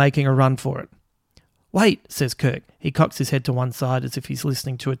while making a run for it. Wait, says Kirk. He cocks his head to one side as if he's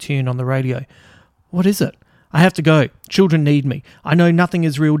listening to a tune on the radio. What is it? I have to go. Children need me. I know nothing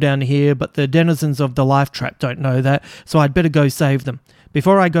is real down here, but the denizens of the life trap don't know that, so I'd better go save them.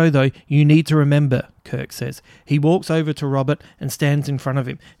 Before I go, though, you need to remember, Kirk says. He walks over to Robert and stands in front of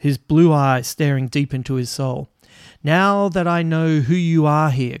him, his blue eyes staring deep into his soul. Now that I know who you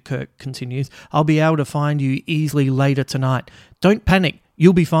are here, Kirk continues, I'll be able to find you easily later tonight. Don't panic.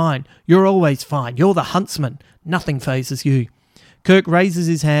 You'll be fine. You're always fine. You're the huntsman. Nothing phases you. Kirk raises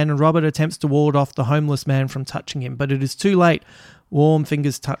his hand and Robert attempts to ward off the homeless man from touching him, but it is too late. Warm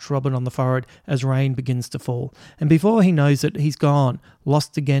fingers touch Robert on the forehead as rain begins to fall, and before he knows it, he's gone,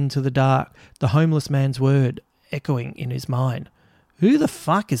 lost again to the dark, the homeless man's word echoing in his mind. Who the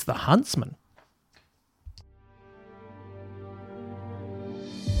fuck is the huntsman?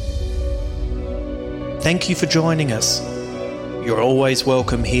 Thank you for joining us. You're always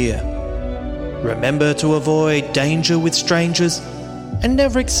welcome here. Remember to avoid danger with strangers and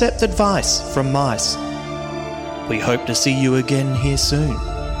never accept advice from mice. We hope to see you again here soon.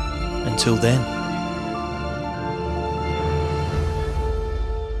 Until then.